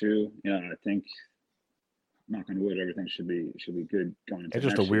arm issue. I think, knock on wood, everything should be good going into. It's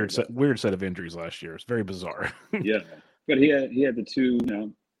just a weird set of injuries last year. It's very bizarre. Yeah, but he had the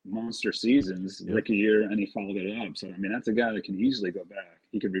 2 monster seasons, rookie year, and he followed it up. So I mean, that's a guy that can easily go back.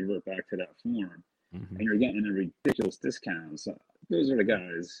 He could revert back to that form, and you're getting a ridiculous discount. So those are the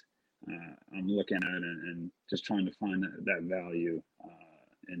guys I'm looking at and just trying to find that value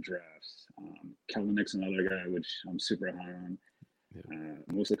in drafts. Kellenick's another guy which I'm super high on.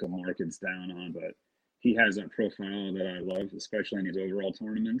 Mostly the market's down on, but he has that profile that I love, especially in these overall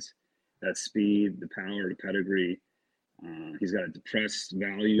tournaments. That speed, the power, the pedigree. He's got a depressed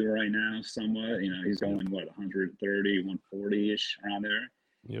value right now, somewhat. He's going 130, 140-ish around there.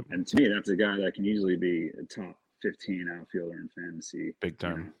 Yep. And to me, that's a guy that can easily be a top 15 outfielder in fantasy. Big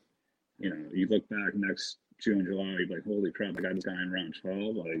time. You look back next June, July, you're like, holy crap, I got this guy in round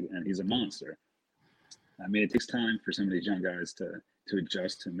 12, and he's a monster. I mean, it takes time for some of these young guys to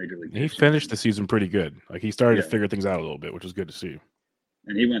adjust to Major League. He finished the season pretty good. Like he started to figure things out a little bit, which was good to see.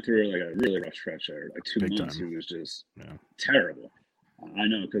 And he went through like a really rough stretch there, like 2 Big months. Time. He was just terrible. I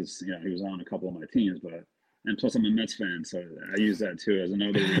know because he was on a couple of my teams, and plus I'm a Mets fan, so I use that too as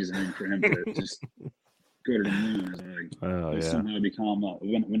another reason for him to just go to the moon. Is like he'll somehow become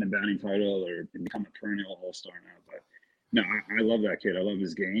win a batting title or become a perennial all-star now. But no, I love that kid. I love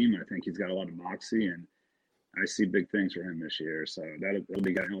his game. I think he's got a lot of moxie, and I see big things for him this year. So that'll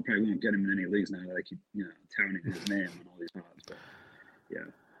be good. I probably won't get him in any leagues now that I keep touting his name on all these pods. But yeah.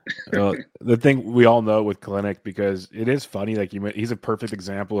 The thing we all know with Clinic, because it is funny, like he's a perfect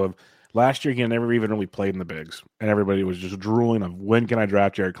example of last year he never even really played in the bigs, and everybody was just drooling of when can I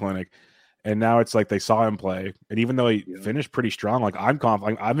draft Jared Clinic, and now it's like they saw him play, and even though he finished pretty strong, like I'm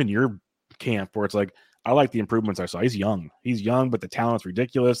confident, I'm in your camp where it's like I like the improvements I saw. He's young, but the talent's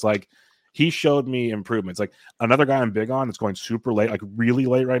ridiculous. Like he showed me improvements. Like another guy I'm big on that's going super late, like really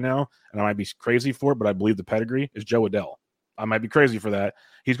late right now, and I might be crazy for it, but I believe the pedigree is Joe Adell. I might be crazy for that.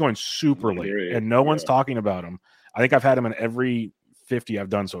 He's going super late, and no one's talking about him. I think I've had him in every 50 I've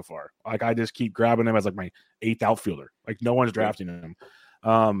done so far. Like I just keep grabbing him as like my 8th outfielder. Like no one's drafting him.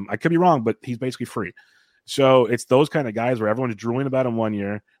 I could be wrong, but he's basically free. So it's those kind of guys where everyone's drooling about him one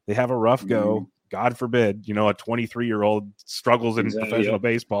year. They have a rough go. God forbid, a 23-year-old struggles in professional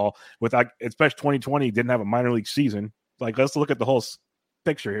baseball with that, especially 2020 didn't have a minor league season. Like let's look at the whole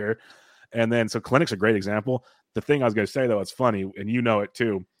picture here. And then, so Clinic's a great example. The thing I was going to say, though, it's funny, and you know it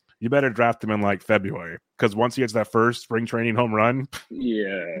too. You better draft him in like February because once he gets that first spring training home run, that's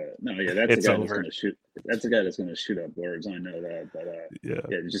the guy that's going to shoot. That's the guy that's going to shoot up boards. I know that, but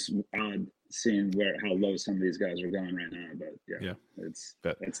it's just odd seeing how low some of these guys are going right now.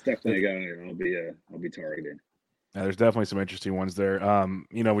 But it's definitely a guy I'll be targeting. Yeah, there's definitely some interesting ones there.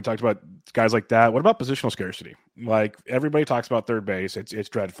 We talked about guys like that. What about positional scarcity? Like everybody talks about third base. It's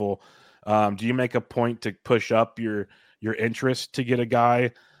dreadful. Do you make a point to push up your interest to get a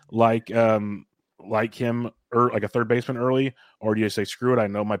guy like him or like a third baseman early, or do you say screw it? I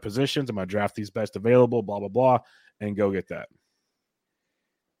know my positions. I'm gonna draft these best available. Blah blah blah, and go get that.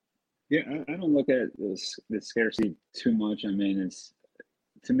 Yeah, I don't look at the scarcity too much. I mean, it's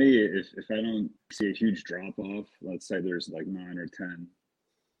to me if I don't see a huge drop off, let's say there's like 9 or 10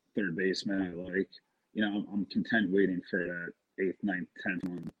 third basemen I like, I'm content waiting for that 8th, 9th, 10th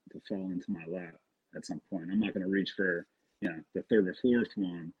one to fall into my lap at some point. I'm not going to reach for the 3rd or 4th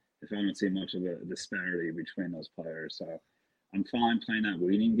one if I don't see much of a disparity between those players. So I'm fine playing that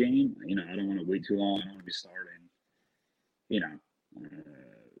waiting game. I don't want to wait too long. I don't want to be starting,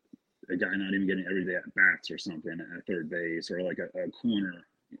 a guy not even getting everyday at bats or something at third base, or like a corner.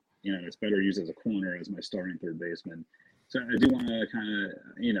 It's better used as a corner as my starting third baseman. So I do want to kind of,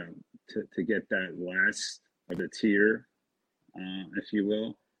 to get that last of the tier, if you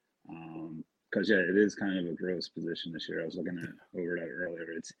will. Because it is kind of a gross position this year. I was looking over that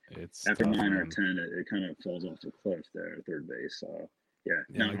earlier. It's after tough, 9 or 10, it kind of falls off the cliff there at third base. So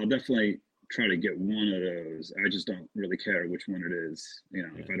I'll definitely try to get one of those. I just don't really care which one it is.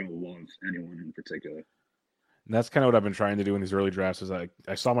 If I don't love anyone in particular. And that's kind of what I've been trying to do in these early drafts. Is I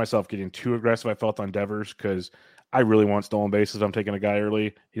saw myself getting too aggressive. I felt on Devers because I really want stolen bases. I'm taking a guy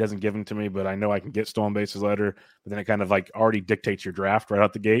early. He doesn't give them to me, but I know I can get stolen bases later. But then it kind of like already dictates your draft right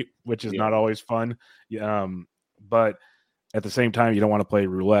out the gate, which is not always fun. But at the same time, you don't want to play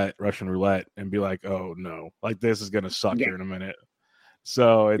Russian roulette, and be like, oh no, like this is going to suck here in a minute.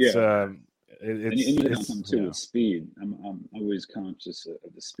 So it's with speed. I'm always conscious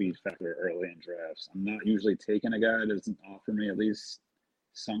of the speed factor early in drafts. I'm not usually taking a guy that doesn't offer me at least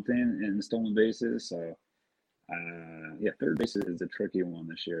something in stolen bases. So third base is a tricky one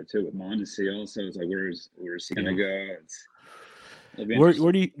this year too. With Mondesi also, it's like where's he gonna go?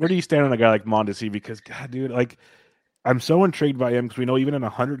 Where do you stand on a guy like Mondesi? Because God, dude, like I'm so intrigued by him because we know even in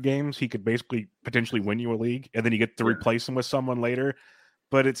 100 games he could basically potentially win you a league, and then you get to replace him with someone later.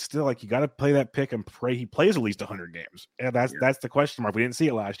 But it's still like you got to play that pick and pray he plays at least 100 games, and that's the question mark. We didn't see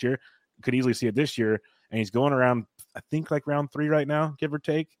it last year; could easily see it this year, and he's going around, I think, like round 3 right now, give or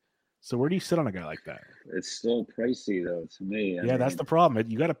take. So where do you sit on a guy like that? It's still pricey though to me. I mean, that's the problem.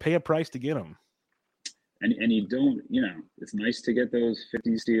 You got to pay a price to get him. And you don't, it's nice to get those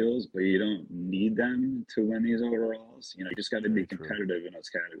 50 steals, but you don't need them to win these overalls. You just got to be competitive in those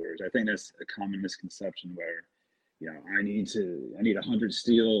categories. I think that's a common misconception where, I need 100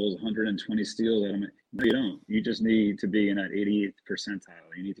 steals, 120 steals. No, you don't. You just need to be in that 88th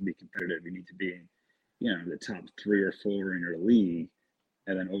percentile. You need to be competitive. You need to be, the top 3 or 4 in your league,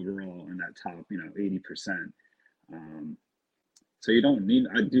 and then overall in that top, 80%. So you don't need.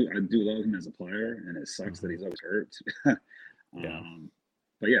 I do love him as a player, and it sucks that he's always hurt.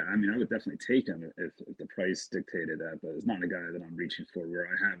 But I mean, I would definitely take him if the price dictated that. But it's not a guy that I'm reaching for where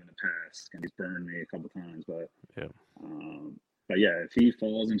I have in the past, and he's burned me a couple times. But if he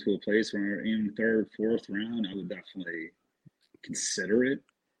falls into a place where in 3rd, 4th round, I would definitely consider it.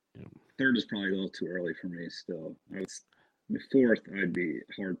 third is probably a little too early for me still. The fourth, I'd be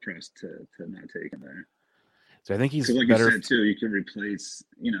hard pressed to not take him there. So I think he's Because, like better. you said too, you can replace.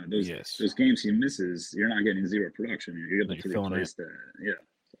 Those games he misses, you're not getting zero production. You're able to replace that. Yeah.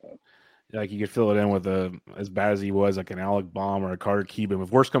 So. Like you could fill it in with as bad as he was, like an Alec Baum or a Carter Keeban.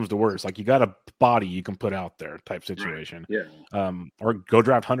 If worse comes to worse, like you got a body you can put out there type situation. Right. Yeah. Or go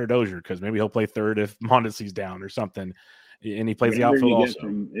draft Hunter Dozier because maybe he'll play third if Mondesi's down or something, and he plays whatever the outfield also.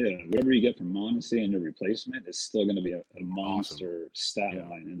 Whatever you get from Mondesi and your replacement is still going to be a monster stat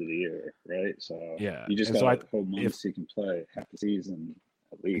line into the year, right? So you just got to hope Mondesi can play half the season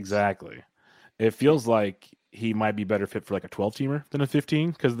at least. Exactly. It feels like he might be better fit for like a 12-teamer than a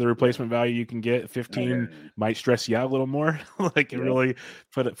 15 because the replacement value you can get 15 might stress you out a little more. Like it really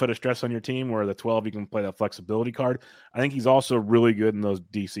put a stress on your team, where the 12 you can play that flexibility card. I think he's also really good in those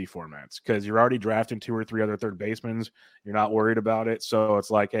DC formats because you're already drafting 2 or 3 other third basemen. You're not worried about it. So it's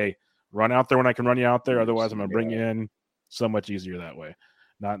like, hey, run out there when I can run you out there. Otherwise, I'm going to bring you in. So much easier that way.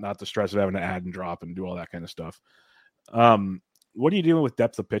 Not the stress of having to add and drop and do all that kind of stuff. What are you doing with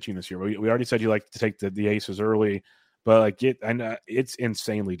depth of pitching this year? We already said you like to take the aces early, but like it's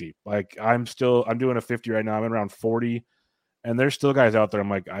insanely deep. Like I'm doing a 50 right now. I'm around 40, and there's still guys out there. I'm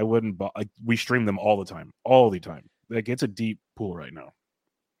like, I wouldn't. Like we stream them all the time. Like it's a deep pool right now.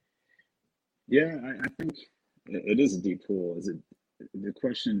 Yeah, I think it is a deep pool. Is it? The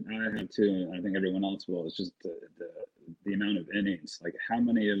question I have too, and I think everyone else will, is just the amount of innings. Like, how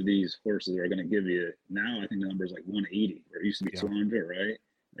many of these horses are going to give you? Now, I think the number is like 180, or it used to be 200, right?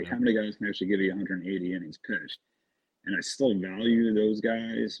 Like, how many guys can actually give you 180 innings pitched? And I still value those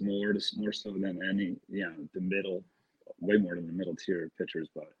guys more so than any, the middle, way more than the middle tier pitchers.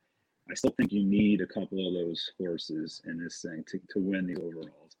 But I still think you need a couple of those horses in this thing to win the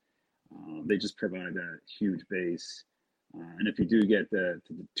overalls. They just provide that huge base. And if you do get to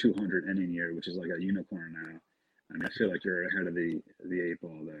the 200 inning year, which is like a unicorn now, I mean, I feel like you're ahead of the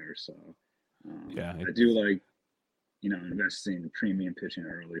 8-ball there. So I do like, investing in premium pitching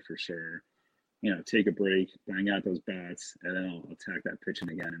early for sure. Take a break, bang out those bats, and then I'll attack that pitching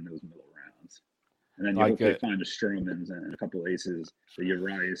again in those middle rounds. And then you hopefully find the Stromans and a couple aces, the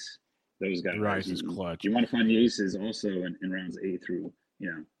Urias, those guys. Rice is clutch. You want to find the aces also in rounds 8 through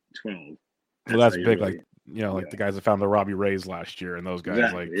 12. Well, that's big. Really, like the guys that found the Robbie Rays last year, and those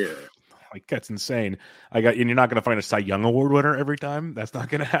guys, like that's insane. And you're not going to find a Cy Young Award winner every time. That's not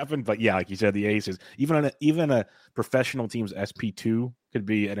going to happen. But yeah, like you said, the aces, even a professional team's SP2 could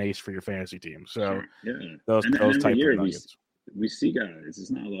be an ace for your fantasy team. So those type of nuggets. We see guys.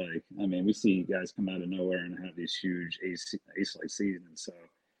 It's not like, we see guys come out of nowhere and have these huge ace-like seasons. So,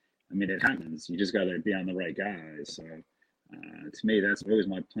 it happens. You just got to be on the right guys. So. To me, that's always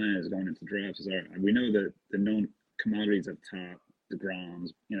my plan is going into drafts. We know that the known commodities up top, the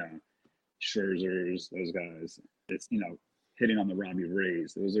DeGroms, Scherzers, those guys. It's hitting on the Robbie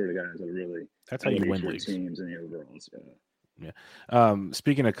Rays. Those are the guys that really that's how you win leagues. Teams in the overalls. Yeah.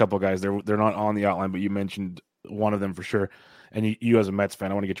 Speaking of a couple guys, they're not on the outline, but you mentioned one of them for sure. And you as a Mets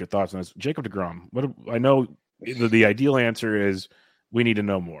fan, I want to get your thoughts on this. Jacob deGrom. I know the ideal answer is we need to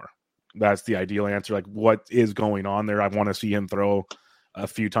know more. That's the ideal answer. Like, what is going on there? I want to see him throw a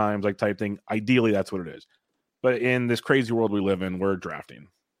few times, like type thing. Ideally, that's what it is. But in this crazy world we live in, we're drafting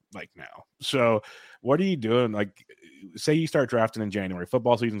like now. So what are you doing? Like, say you start drafting in January,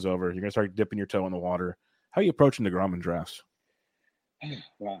 football season's over. You're going to start dipping your toe in the water. How are you approaching deGrom in drafts?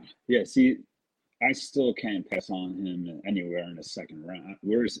 Wow. Yeah, see, I still can't pass on him anywhere in the second round. I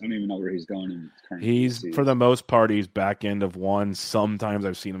don't even know where he's going in currently. He's, for the most part, he's back end of 1. Sometimes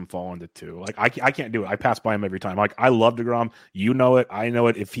I've seen him fall into 2. Like, I can't do it. I pass by him every time. Like, I love deGrom. You know it. I know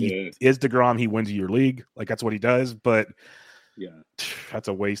it. If he is deGrom, he wins your league. Like, that's what he does. But that's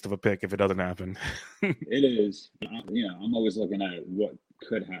a waste of a pick if it doesn't happen. It is. I'm always looking at what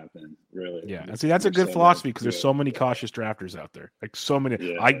could happen, really. Yeah. And see, that's a good philosophy because there's so many cautious drafters out there. Like, so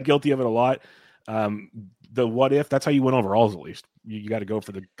many. I'm guilty of it a lot. The what if, that's how you win overalls. At least you got to go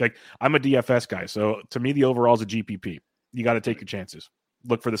for I'm a DFS guy, so to me the overall is a GPP. You got to take your chances,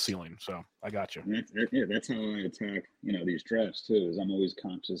 look for the ceiling. So I got you. That's how I attack these drafts too, is I'm always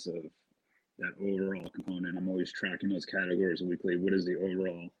conscious of that overall component. I'm always tracking those categories weekly. What is the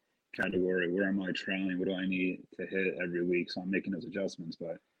overall category? Where am I trailing? What do I need to hit every week? So I'm making those adjustments.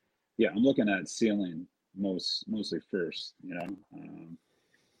 But I'm looking at ceiling mostly first.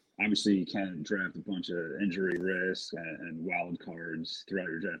 Obviously, you can't draft a bunch of injury risk and wild cards throughout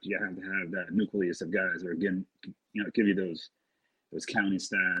your draft. You have to have that nucleus of guys that are give you those counting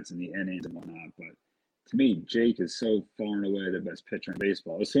stats and the innings and whatnot. But to me, Jake is so far and away the best pitcher in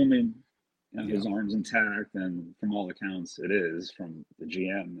baseball, assuming his arm's intact, and from all accounts, it is from the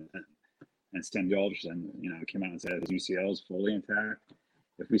GM. And Stan Yelchin, came out and said his UCL is fully intact.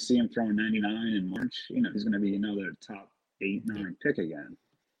 If we see him throwing 99 in March, he's going to be another top 8, 9 pick again.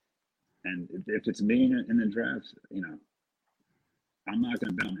 And if it's me in the draft, I'm not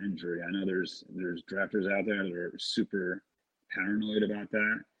going to bet on injury. I know there's drafters out there that are super paranoid about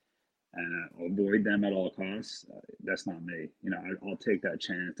that and avoid them at all costs. That's not me. I'll take that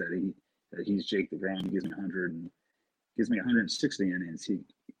chance that he's Jake DeGrom. He gives me 100 and gives me 160 innings. He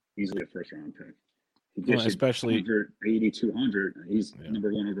easily a first round pick. He gives especially 180, 200. He's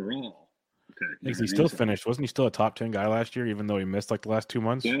number 1 overall. Okay, he still finished. Wasn't he still a top 10 guy last year, even though he missed like the last 2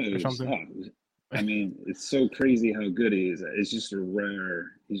 months or something? I mean, it's so crazy how good he is. He's just a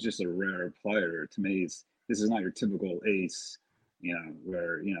rare player. To me, this is not your typical ace,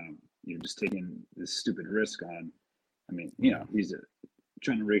 where, you're just taking this stupid risk on. I mean, he's a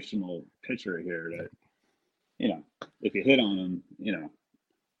generational pitcher here that, if you hit on him, you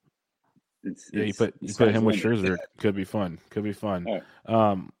put him with Scherzer. Could be fun.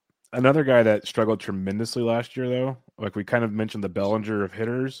 Another guy that struggled tremendously last year, though, like we kind of mentioned the Bellinger of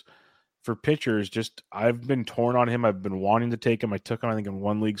hitters. For pitchers, I've been torn on him. I've been wanting to take him. I took him, I think, in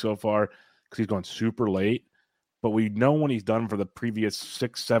 1 league so far because he's going super late. But we know what he's done for the previous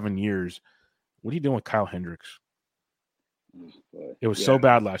 6-7 years. What are you doing with Kyle Hendricks? It was so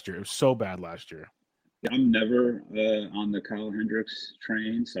bad last year. I'm never on the Kyle Hendricks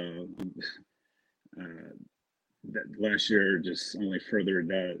train, so that last year just only furthered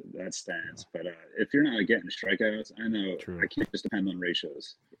that stance. But if you're not getting strikeouts, I know I can't just depend on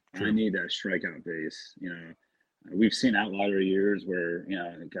ratios. True. I need that strikeout base. We've seen outlier years where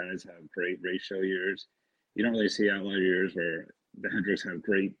guys have great ratio years. You don't really see outlier years where the Hendricks have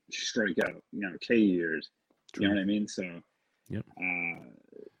great strikeout, K years. True. You know what I mean? So, yep.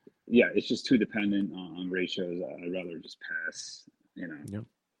 It's just too dependent on ratios. I'd rather just pass. Yep,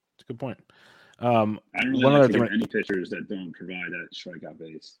 it's a good point. I don't really like to give any pitchers that don't provide that strikeout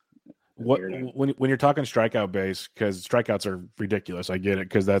base. When you're talking strikeout base, because strikeouts are ridiculous, I get it,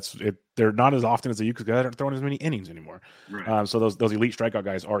 because they're not as often as they used to, because they aren't throwing as many innings anymore. Right. So those elite strikeout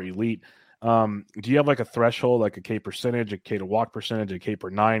guys are elite. Do you have like a threshold, like a K percentage, a K to walk percentage, a K per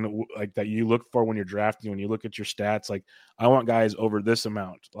 9, like that you look for when you're drafting? When you look at your stats, like I want guys over this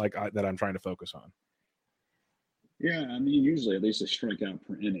amount, that I'm trying to focus on. Yeah, I mean, usually at least a strikeout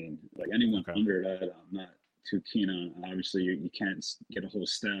per inning. Like anyone under that, I'm not too keen on. Obviously, you can't get a whole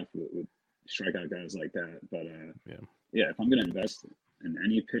staff with strikeout guys like that. But if I'm going to invest in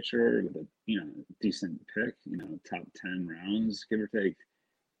any pitcher with a decent pick, top 10 rounds, give or take,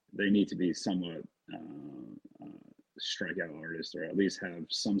 they need to be somewhat strikeout artists, or at least have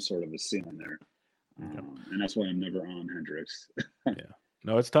some sort of a ceiling there. And that's why I'm never on Hendricks.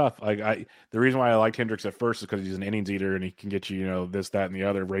 No, it's tough. The reason why I liked Hendricks at first is because he's an innings eater and he can get you, this, that, and the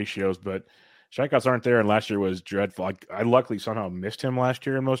other ratios. But strikeouts aren't there, and last year was dreadful. I luckily somehow missed him last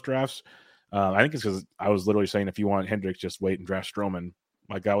year in most drafts. I think it's because I was literally saying if you want Hendricks, just wait and draft Stroman.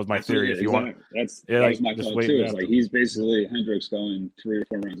 Like that was my theory. If you want, that was my thought too. It's like he's basically Hendricks going 3 or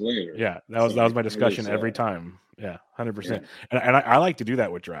 4 rounds later. Yeah, that was my discussion every time. Yeah, 100%. And I like to do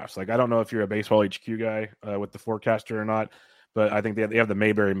that with drafts. Like I don't know if you're a baseball HQ guy with the forecaster or not. But I think they have the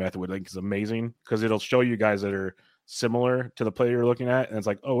Mayberry method, which I think is amazing because it'll show you guys that are similar to the player you're looking at. And it's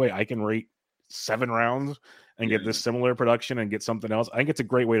like, oh, wait, I can rate 7 rounds and get this similar production and get something else. I think it's a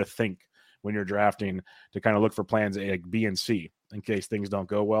great way to think when you're drafting to kind of look for plans like B and C in case things don't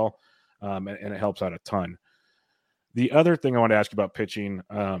go well. And it helps out a ton. The other thing I want to ask you about pitching,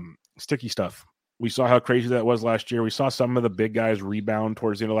 sticky stuff. We saw how crazy that was last year. We saw some of the big guys rebound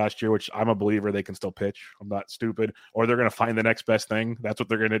towards the end of last year, which I'm a believer they can still pitch. I'm not stupid. Or they're going to find the next best thing. That's what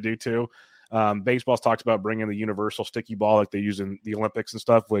they're going to do too. Baseball's talked about bringing the universal sticky ball like they use in the Olympics and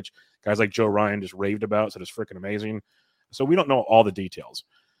stuff, which guys like Joe Ryan just raved about. So it's freaking amazing. So we don't know all the details.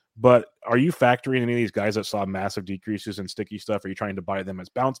 But are you factoring any of these guys that saw massive decreases in sticky stuff? Are you trying to buy them as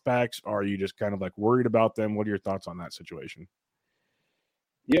bounce backs? Or are you just kind of like worried about them? What are your thoughts on that situation?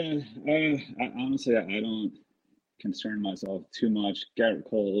 Yeah, honestly, I don't concern myself too much. Garrett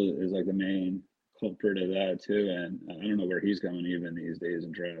Cole is like the main culprit of that too, and I don't know where he's going even these days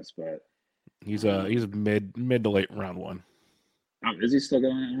in drafts, but he's mid to late round 1. Oh, is he still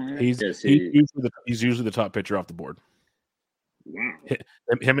going high? He's usually the top pitcher off the board. Wow.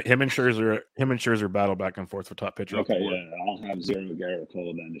 Him and Scherzer battle back and forth for top pitcher. Okay, yeah, I'll have 0 Garrett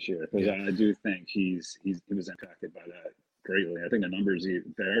Cole then this year because I do think he was impacted by that greatly. I think the numbers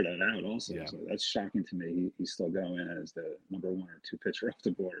bear that out also. Yeah. So that's shocking to me. He's still going as the number 1 or 2 pitcher off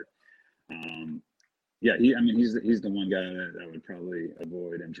the board. He's the one guy that I would probably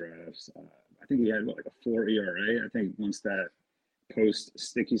avoid in drafts. I think he had like a 4 ERA. I think once that post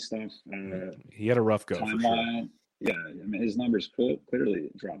sticky stuff he had a rough go for sure. timeline. Yeah, I mean his numbers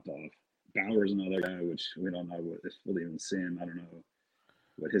clearly dropped off. Bauer's another guy, which we don't know if we'll even see him. I don't know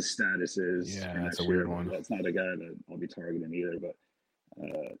what his status is Yeah, for that's next a weird year. one. That's not a guy that I'll be targeting either. But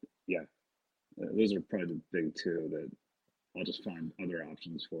yeah, those are probably the big two that I'll just find other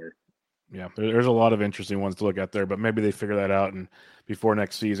options for. Yeah, there's a lot of interesting ones to look at there, but maybe they figure that out and before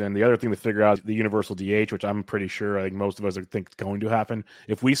next season. The other thing to figure out is the universal DH, which I'm pretty sure I think most of us think is going to happen.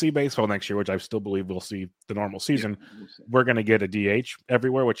 If we see baseball next year, which I still believe we'll see the normal season, we're going to get a DH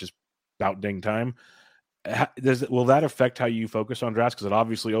everywhere, which is about dang time. Will that affect how you focus on drafts? Because it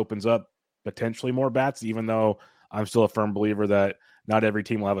obviously opens up potentially more bats, even though I'm still a firm believer that not every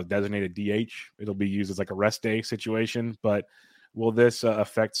team will have a designated DH. It'll be used as like a rest day situation, but will this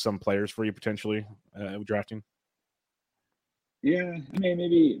affect some players for you potentially drafting? Yeah, I mean,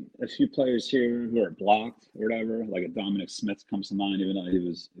 maybe a few players here who are blocked or whatever, like a Dominic Smith comes to mind, even though he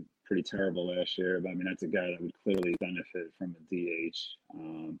was pretty terrible last year. But I mean, that's a guy that would clearly benefit from a DH.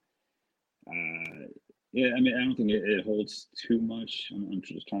 Yeah, I mean, I don't think it holds too much. I'm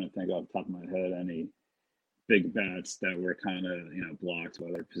just trying to think off the top of my head any big bats that were kind of blocked,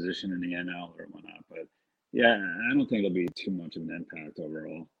 whether position in the NL or whatnot. But yeah, I don't think it'll be too much of an impact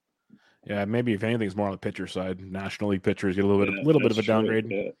overall. Yeah, maybe if anything, it's more on the pitcher side. National League pitchers get a little bit of a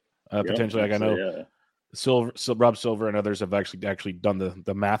downgrade potentially. Like I know Rob Silver and others have actually done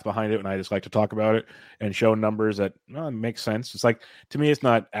the math behind it, and I just like to talk about it and show numbers that makes sense. It's like, to me, it's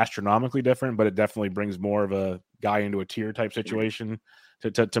not astronomically different, but it definitely brings more of a guy into a tier type situation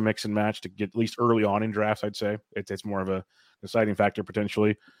to mix and match to get at least early on in drafts. I'd say it's more of a deciding factor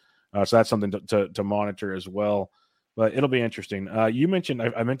potentially. So that's something to monitor as well. But it'll be interesting. You mentioned,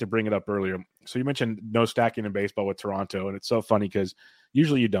 I meant to bring it up earlier. So you mentioned no stacking in baseball with Toronto, and it's so funny because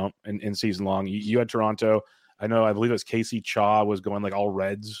usually you don't in season long. You had Toronto. I believe it was Casey Chaw was going like all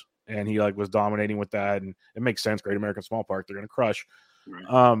Reds, and he was dominating with that, and it makes sense. Great American Small Park, they're going to crush.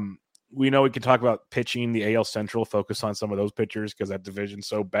 Right. We know we can talk about pitching the AL Central, focus on some of those pitchers because that division's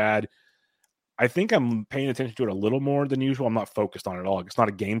so bad. I think I'm paying attention to it a little more than usual. I'm not focused on it at all. It's not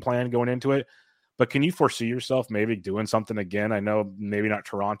a game plan going into it. But can you foresee yourself maybe doing something again? I know maybe not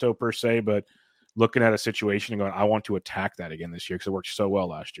Toronto per se, but looking at a situation and going, I want to attack that again this year because it worked so well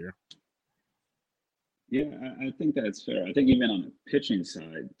last year. Yeah, I think that's fair. I think even on the pitching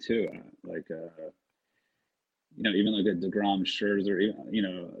side too, even like a DeGrom, Scherzer,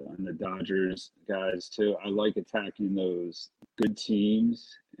 on the Dodgers guys too. I like attacking those good teams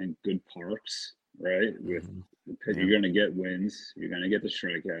and good parks, right? With you're going to get wins, you're going to get the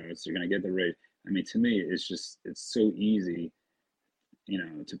strikeouts, you're going to get the rate. I mean, to me, it's so easy,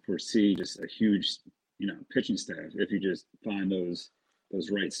 to foresee just a huge, pitching staff if you just find those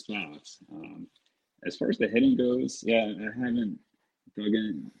right spots. As far as the hitting goes, yeah, I haven't dug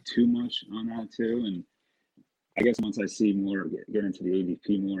in too much on that too, and I guess once I see more, get into the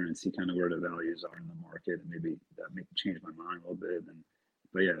ADP more and see kind of where the values are in the market, and maybe that may change my mind a little bit.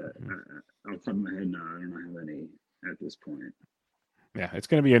 But yeah, off the top of my head, no, I don't have any at this point. Yeah, it's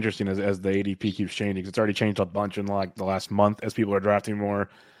going to be interesting as the ADP keeps changing. It's already changed a bunch in the last month as people are drafting more.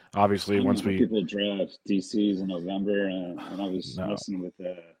 Obviously, once people draft DCs in November, and I was listening with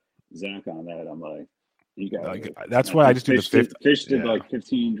Zach on that, I'm like, you guys. That's why I just do the fifth. Fish did like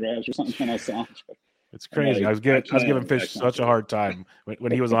 15 drafts or something. I saw. It's crazy. I was giving Fish such a hard time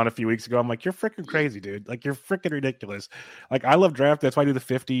when he was on a few weeks ago. I'm like, you're freaking crazy, dude. Like, you're freaking ridiculous. Like, I love draft. That's why I do the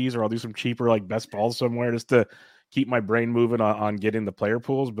 50s, or I'll do some cheaper best balls somewhere just to keep my brain moving on getting the player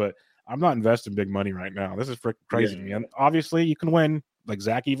pools. But I'm not investing big money right now. This is freaking crazy to me. And obviously, you can win. Like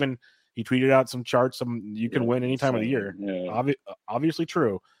Zach, he tweeted out some charts. You can win any time of the year. Yeah. Obviously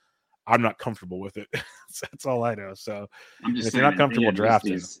true. I'm not comfortable with it. That's all I know. So I'm just if you're not comfortable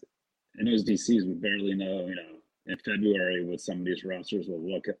drafting. And those DCs we barely know, in February what some of these rosters will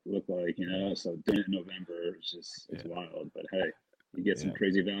look like, So doing it in November it's wild. But hey, you get some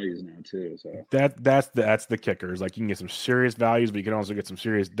crazy values now too. So that's the kickers. Like, you can get some serious values, but you can also get some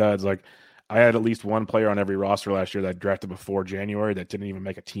serious duds. Like, I had at least one player on every roster last year that drafted before January that didn't even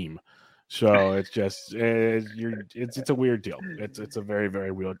make a team. So it's just it's a weird deal. It's a very,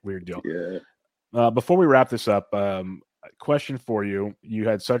 very weird deal. Yeah. Before we wrap this up, question for you. You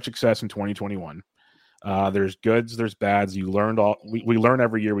had such success in 2021. There's goods, there's bads. You learned we learn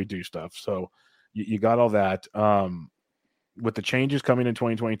every year we do stuff. So you got all that. With the changes coming in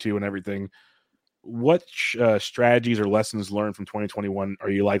 2022 and everything, what strategies or lessons learned from 2021 are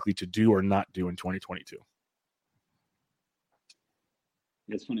you likely to do or not do in 2022?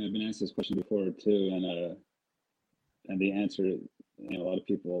 It's funny. I've been asked this question before too, and the answer, a lot of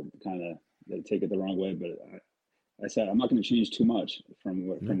people kind of they take it the wrong way, but I said I'm not going to change too much from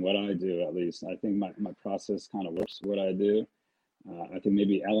what I do. At least I think my process kind of works what I do. I think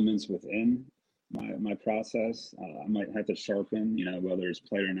maybe elements within my process I might have to sharpen. Whether it's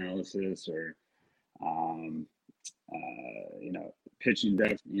player analysis or um, pitching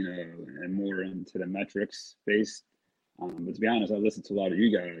depth. And more into the metrics based. But to be honest, I listen to a lot of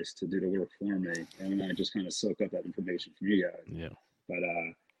you guys to do the work for me, and then I just kind of soak up that information from you guys. Yeah. But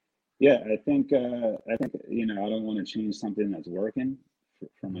yeah, I think I don't want to change something that's working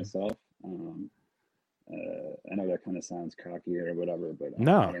for myself. I know that kind of sounds cocky or whatever, but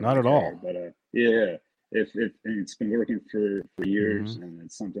No, I don't not really at care. all. But yeah, if it's been working for years, Mhm. and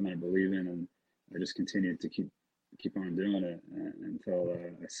it's something I believe in, and I just continue to keep on doing it until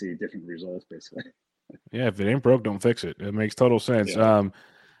I see different results, basically. Yeah, if it ain't broke, don't fix it. It makes total sense. Yeah,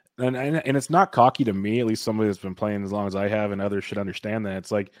 And it's not cocky to me, at least somebody that's been playing as long as I have, and others should understand that.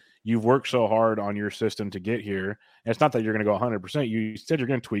 It's like you've worked so hard on your system to get here. And it's not that you're going to go 100%. You said you're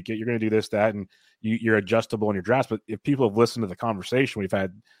going to tweak it. You're going to do this, that, and you're adjustable in your drafts. But if people have listened to the conversation we've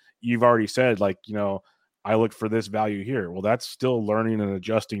had, you've already said, like, I look for this value here. Well, that's still learning and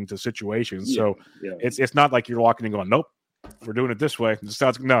adjusting to situations. So yeah. it's not like you're walking and going, nope, we're doing it this way. It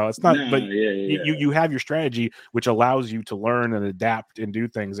sounds, no, it's not. No, But yeah. you have your strategy, which allows you to learn and adapt and do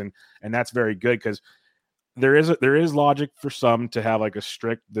things, and that's very good because there is logic for some to have like a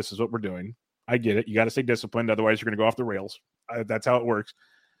strict. This is what we're doing. I get it. You got to stay disciplined, otherwise you're going to go off the rails. That's how it works.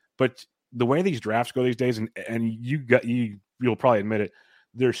 But the way these drafts go these days, and you'll probably admit it,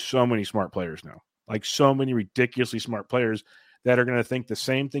 there's so many smart players now, like so many ridiculously smart players that are going to think the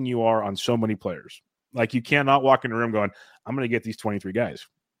same thing you are on so many players. Like you cannot walk in a room going, I'm going to get these 23 guys.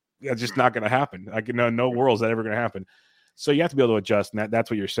 That's just not going to happen. No world is that ever going to happen. So you have to be able to adjust, and that's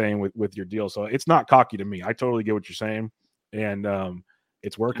what you're saying with your deal. So it's not cocky to me. I totally get what you're saying, and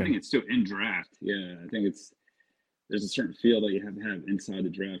it's working. I think it's still in draft. Yeah, I think there's a certain feel that you have to have inside the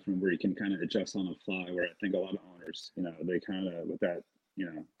draft room where you can kind of adjust on the fly. Where I think a lot of owners, they kind of with that,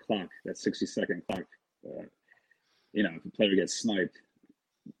 clock, that 60-second clock, if a player gets sniped,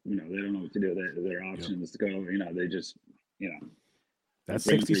 they don't know what to do. Their options to go. They just, that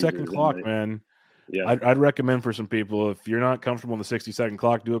brain 60-second freezes, clock, man. Yeah, I'd recommend for some people, if you're not comfortable in the 60-second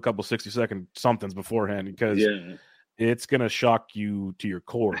clock, do a couple 60-second somethings beforehand because it's going to shock you to your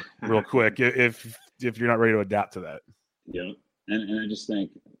core real quick if you're not ready to adapt to that. Yeah, and I just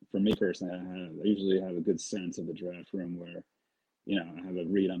think for me personally, I usually have a good sense of the draft room where, I have a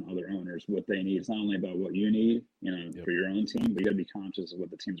read on other owners, what they need. It's not only about what you need, for your own team, but you got to be conscious of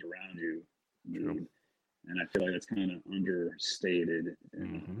what the teams around you need. True. And I feel like that's kind of understated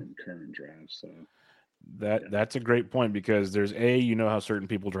in current drafts. So that's a great point because there's how certain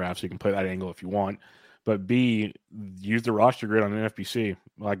people draft, so you can play that angle if you want. But B, use the roster grid on NFBC.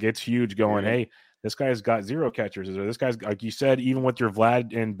 Like it's huge going, hey, this guy's got 0 catchers. Or this guy's, like you said, even with your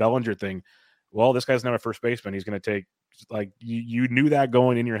Vlad and Bellinger thing, well, this guy's now a first baseman. He's going to take, like, you knew that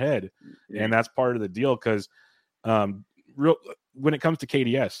going in your head. Yeah. And that's part of the deal because when it comes to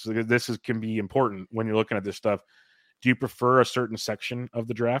KDS, this can be important when you're looking at this stuff. Do you prefer a certain section of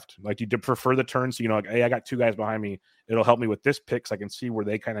the draft? Like, do you prefer the turn so like, hey, I got 2 guys behind me. It'll help me with this pick so I can see where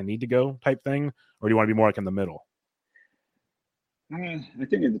they kind of need to go type thing? Or do you want to be more like in the middle? I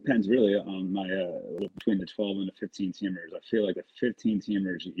think it depends really on my between the 12 and the 15 teamers. I feel like the 15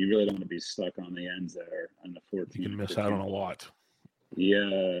 teamers, you really don't want to be stuck on the ends there, and the 14. You can miss out on a lot.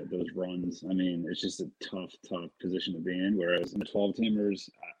 Yeah, those runs. I mean, it's just a tough position to be in. Whereas in the 12 teamers,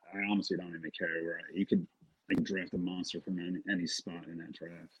 I honestly don't even care where you could draft a monster from any spot in that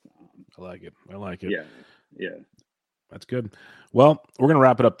draft. I like it. Yeah. That's good. Well, we're going to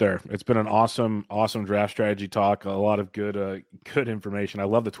wrap it up there. It's been an awesome draft strategy talk. A lot of good information. I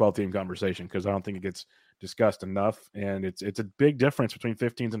love the 12-team conversation because I don't think it gets discussed enough. And it's a big difference between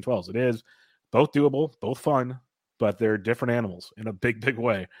 15s and 12s. It is both doable, both fun, but they're different animals in a big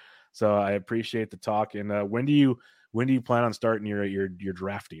way. So I appreciate the talk. And when do you plan on starting your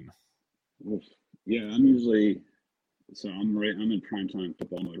drafting? Yeah, I'm usually I'm in primetime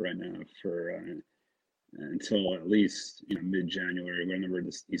football mode right now for until at least mid-January, whenever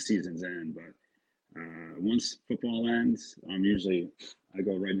the season's end. But once football ends, I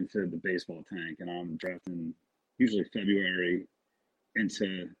go right into the baseball tank, and I'm drafting usually February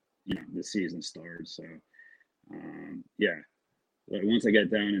into the season starts. So but once I get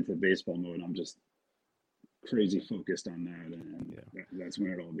down into baseball mode, I'm just crazy focused on that, and that's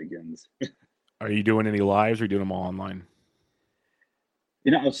when it all begins. Are you doing any lives, or are you doing them all online?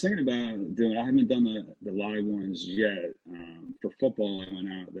 I was thinking about I haven't done the live ones yet. For football, I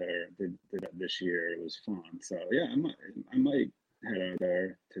went out there, did that this year. It was fun. So yeah, I might head out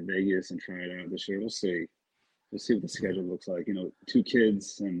there to Vegas and try it out this year. We'll see. we'll see what the schedule looks like. 2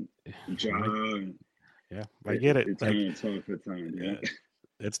 kids and a job. Yeah, I get it. It's tough at times. Yeah.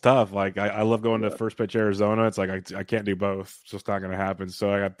 It's tough. Like I love going to Yeah. First Pitch Arizona. It's like I can't do both. It's just not going to happen.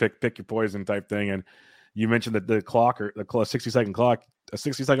 So I got pick your poison type thing. And you mentioned that the clock or the 60-second clock, a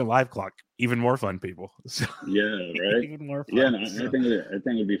 60-second live clock, even more fun, people. So, Yeah, right. even more fun. Yeah, no, I think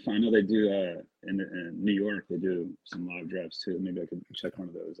it'd be fun. I know they do in New York. They do some live drafts too. Maybe I could check one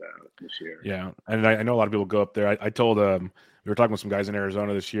of those out this year. Yeah, and I know a lot of people go up there. I told we were talking with some guys in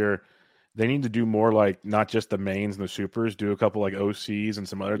Arizona this year. They need to do more like not just the mains and the supers. Do a couple like OCs and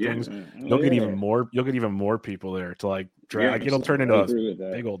some other things. You'll get even more. You'll get even more people there to like draft. Like, it'll turn into a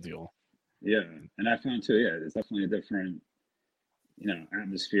big old deal. Yeah, and I found too. Yeah, it's definitely a different,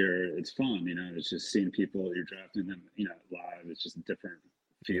 atmosphere. It's fun. It's just seeing people. You're drafting them, live. It's just a different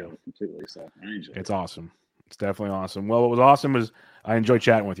feel completely. So I enjoy it. It's awesome. It's definitely awesome. Well, what was awesome was I enjoyed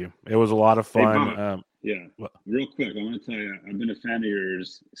chatting with you. It was a lot of fun. Hey, yeah. Real quick, I want to tell you, I've been a fan of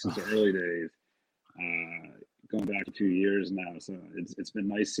yours since the early days, going back a few years now. So it's been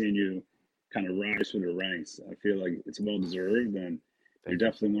nice seeing you kind of rise through the ranks. I feel like it's well deserved, and you're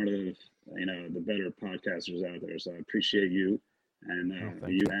definitely one of the better podcasters out there. So I appreciate you and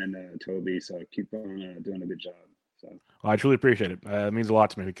and Toby. So keep on doing a good job. So I truly appreciate it. It means a lot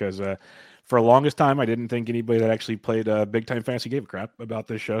to me because for the longest time, I didn't think anybody that actually played Big Time Fantasy gave a crap about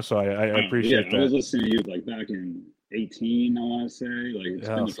this show. So I appreciate that. I was listening to you like back in 2018, I want to say. Like it's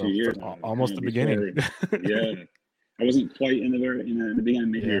been a few years. Almost the beginning. Yeah. I wasn't quite in the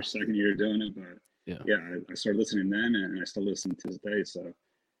beginning, maybe your second year doing it, but I started listening then, and I still listen to this day. So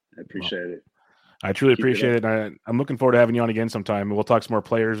I appreciate it. I truly appreciate it. I'm looking forward to having you on again sometime. We'll talk some more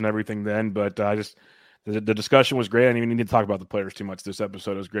players and everything then, but the discussion was great. I didn't even need to talk about the players too much this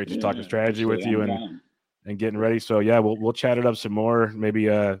episode. It was great just talking strategy with you and getting ready. So yeah, we'll chat it up some more, maybe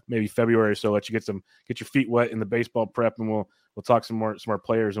February. So let you get your feet wet in the baseball prep, and we'll talk some more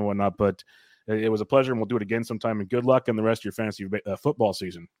players and whatnot. But it was a pleasure, and we'll do it again sometime. And good luck in the rest of your fantasy football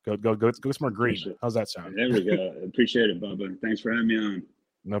season. Go some more green. How's that sound? There we go. Appreciate it, Bubba. Thanks for having me on.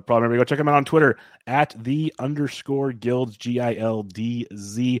 No problem. Everybody go check him out on Twitter at @the_Gilds,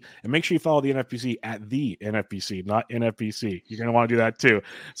 GILDZ. And make sure you follow the NFPC at the NFPC, not NFPC. You're going to want to do that too.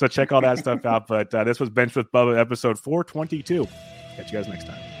 So check all that stuff out. But this was Bench with Bubba, episode 422. Catch you guys next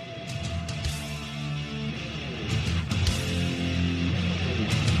time.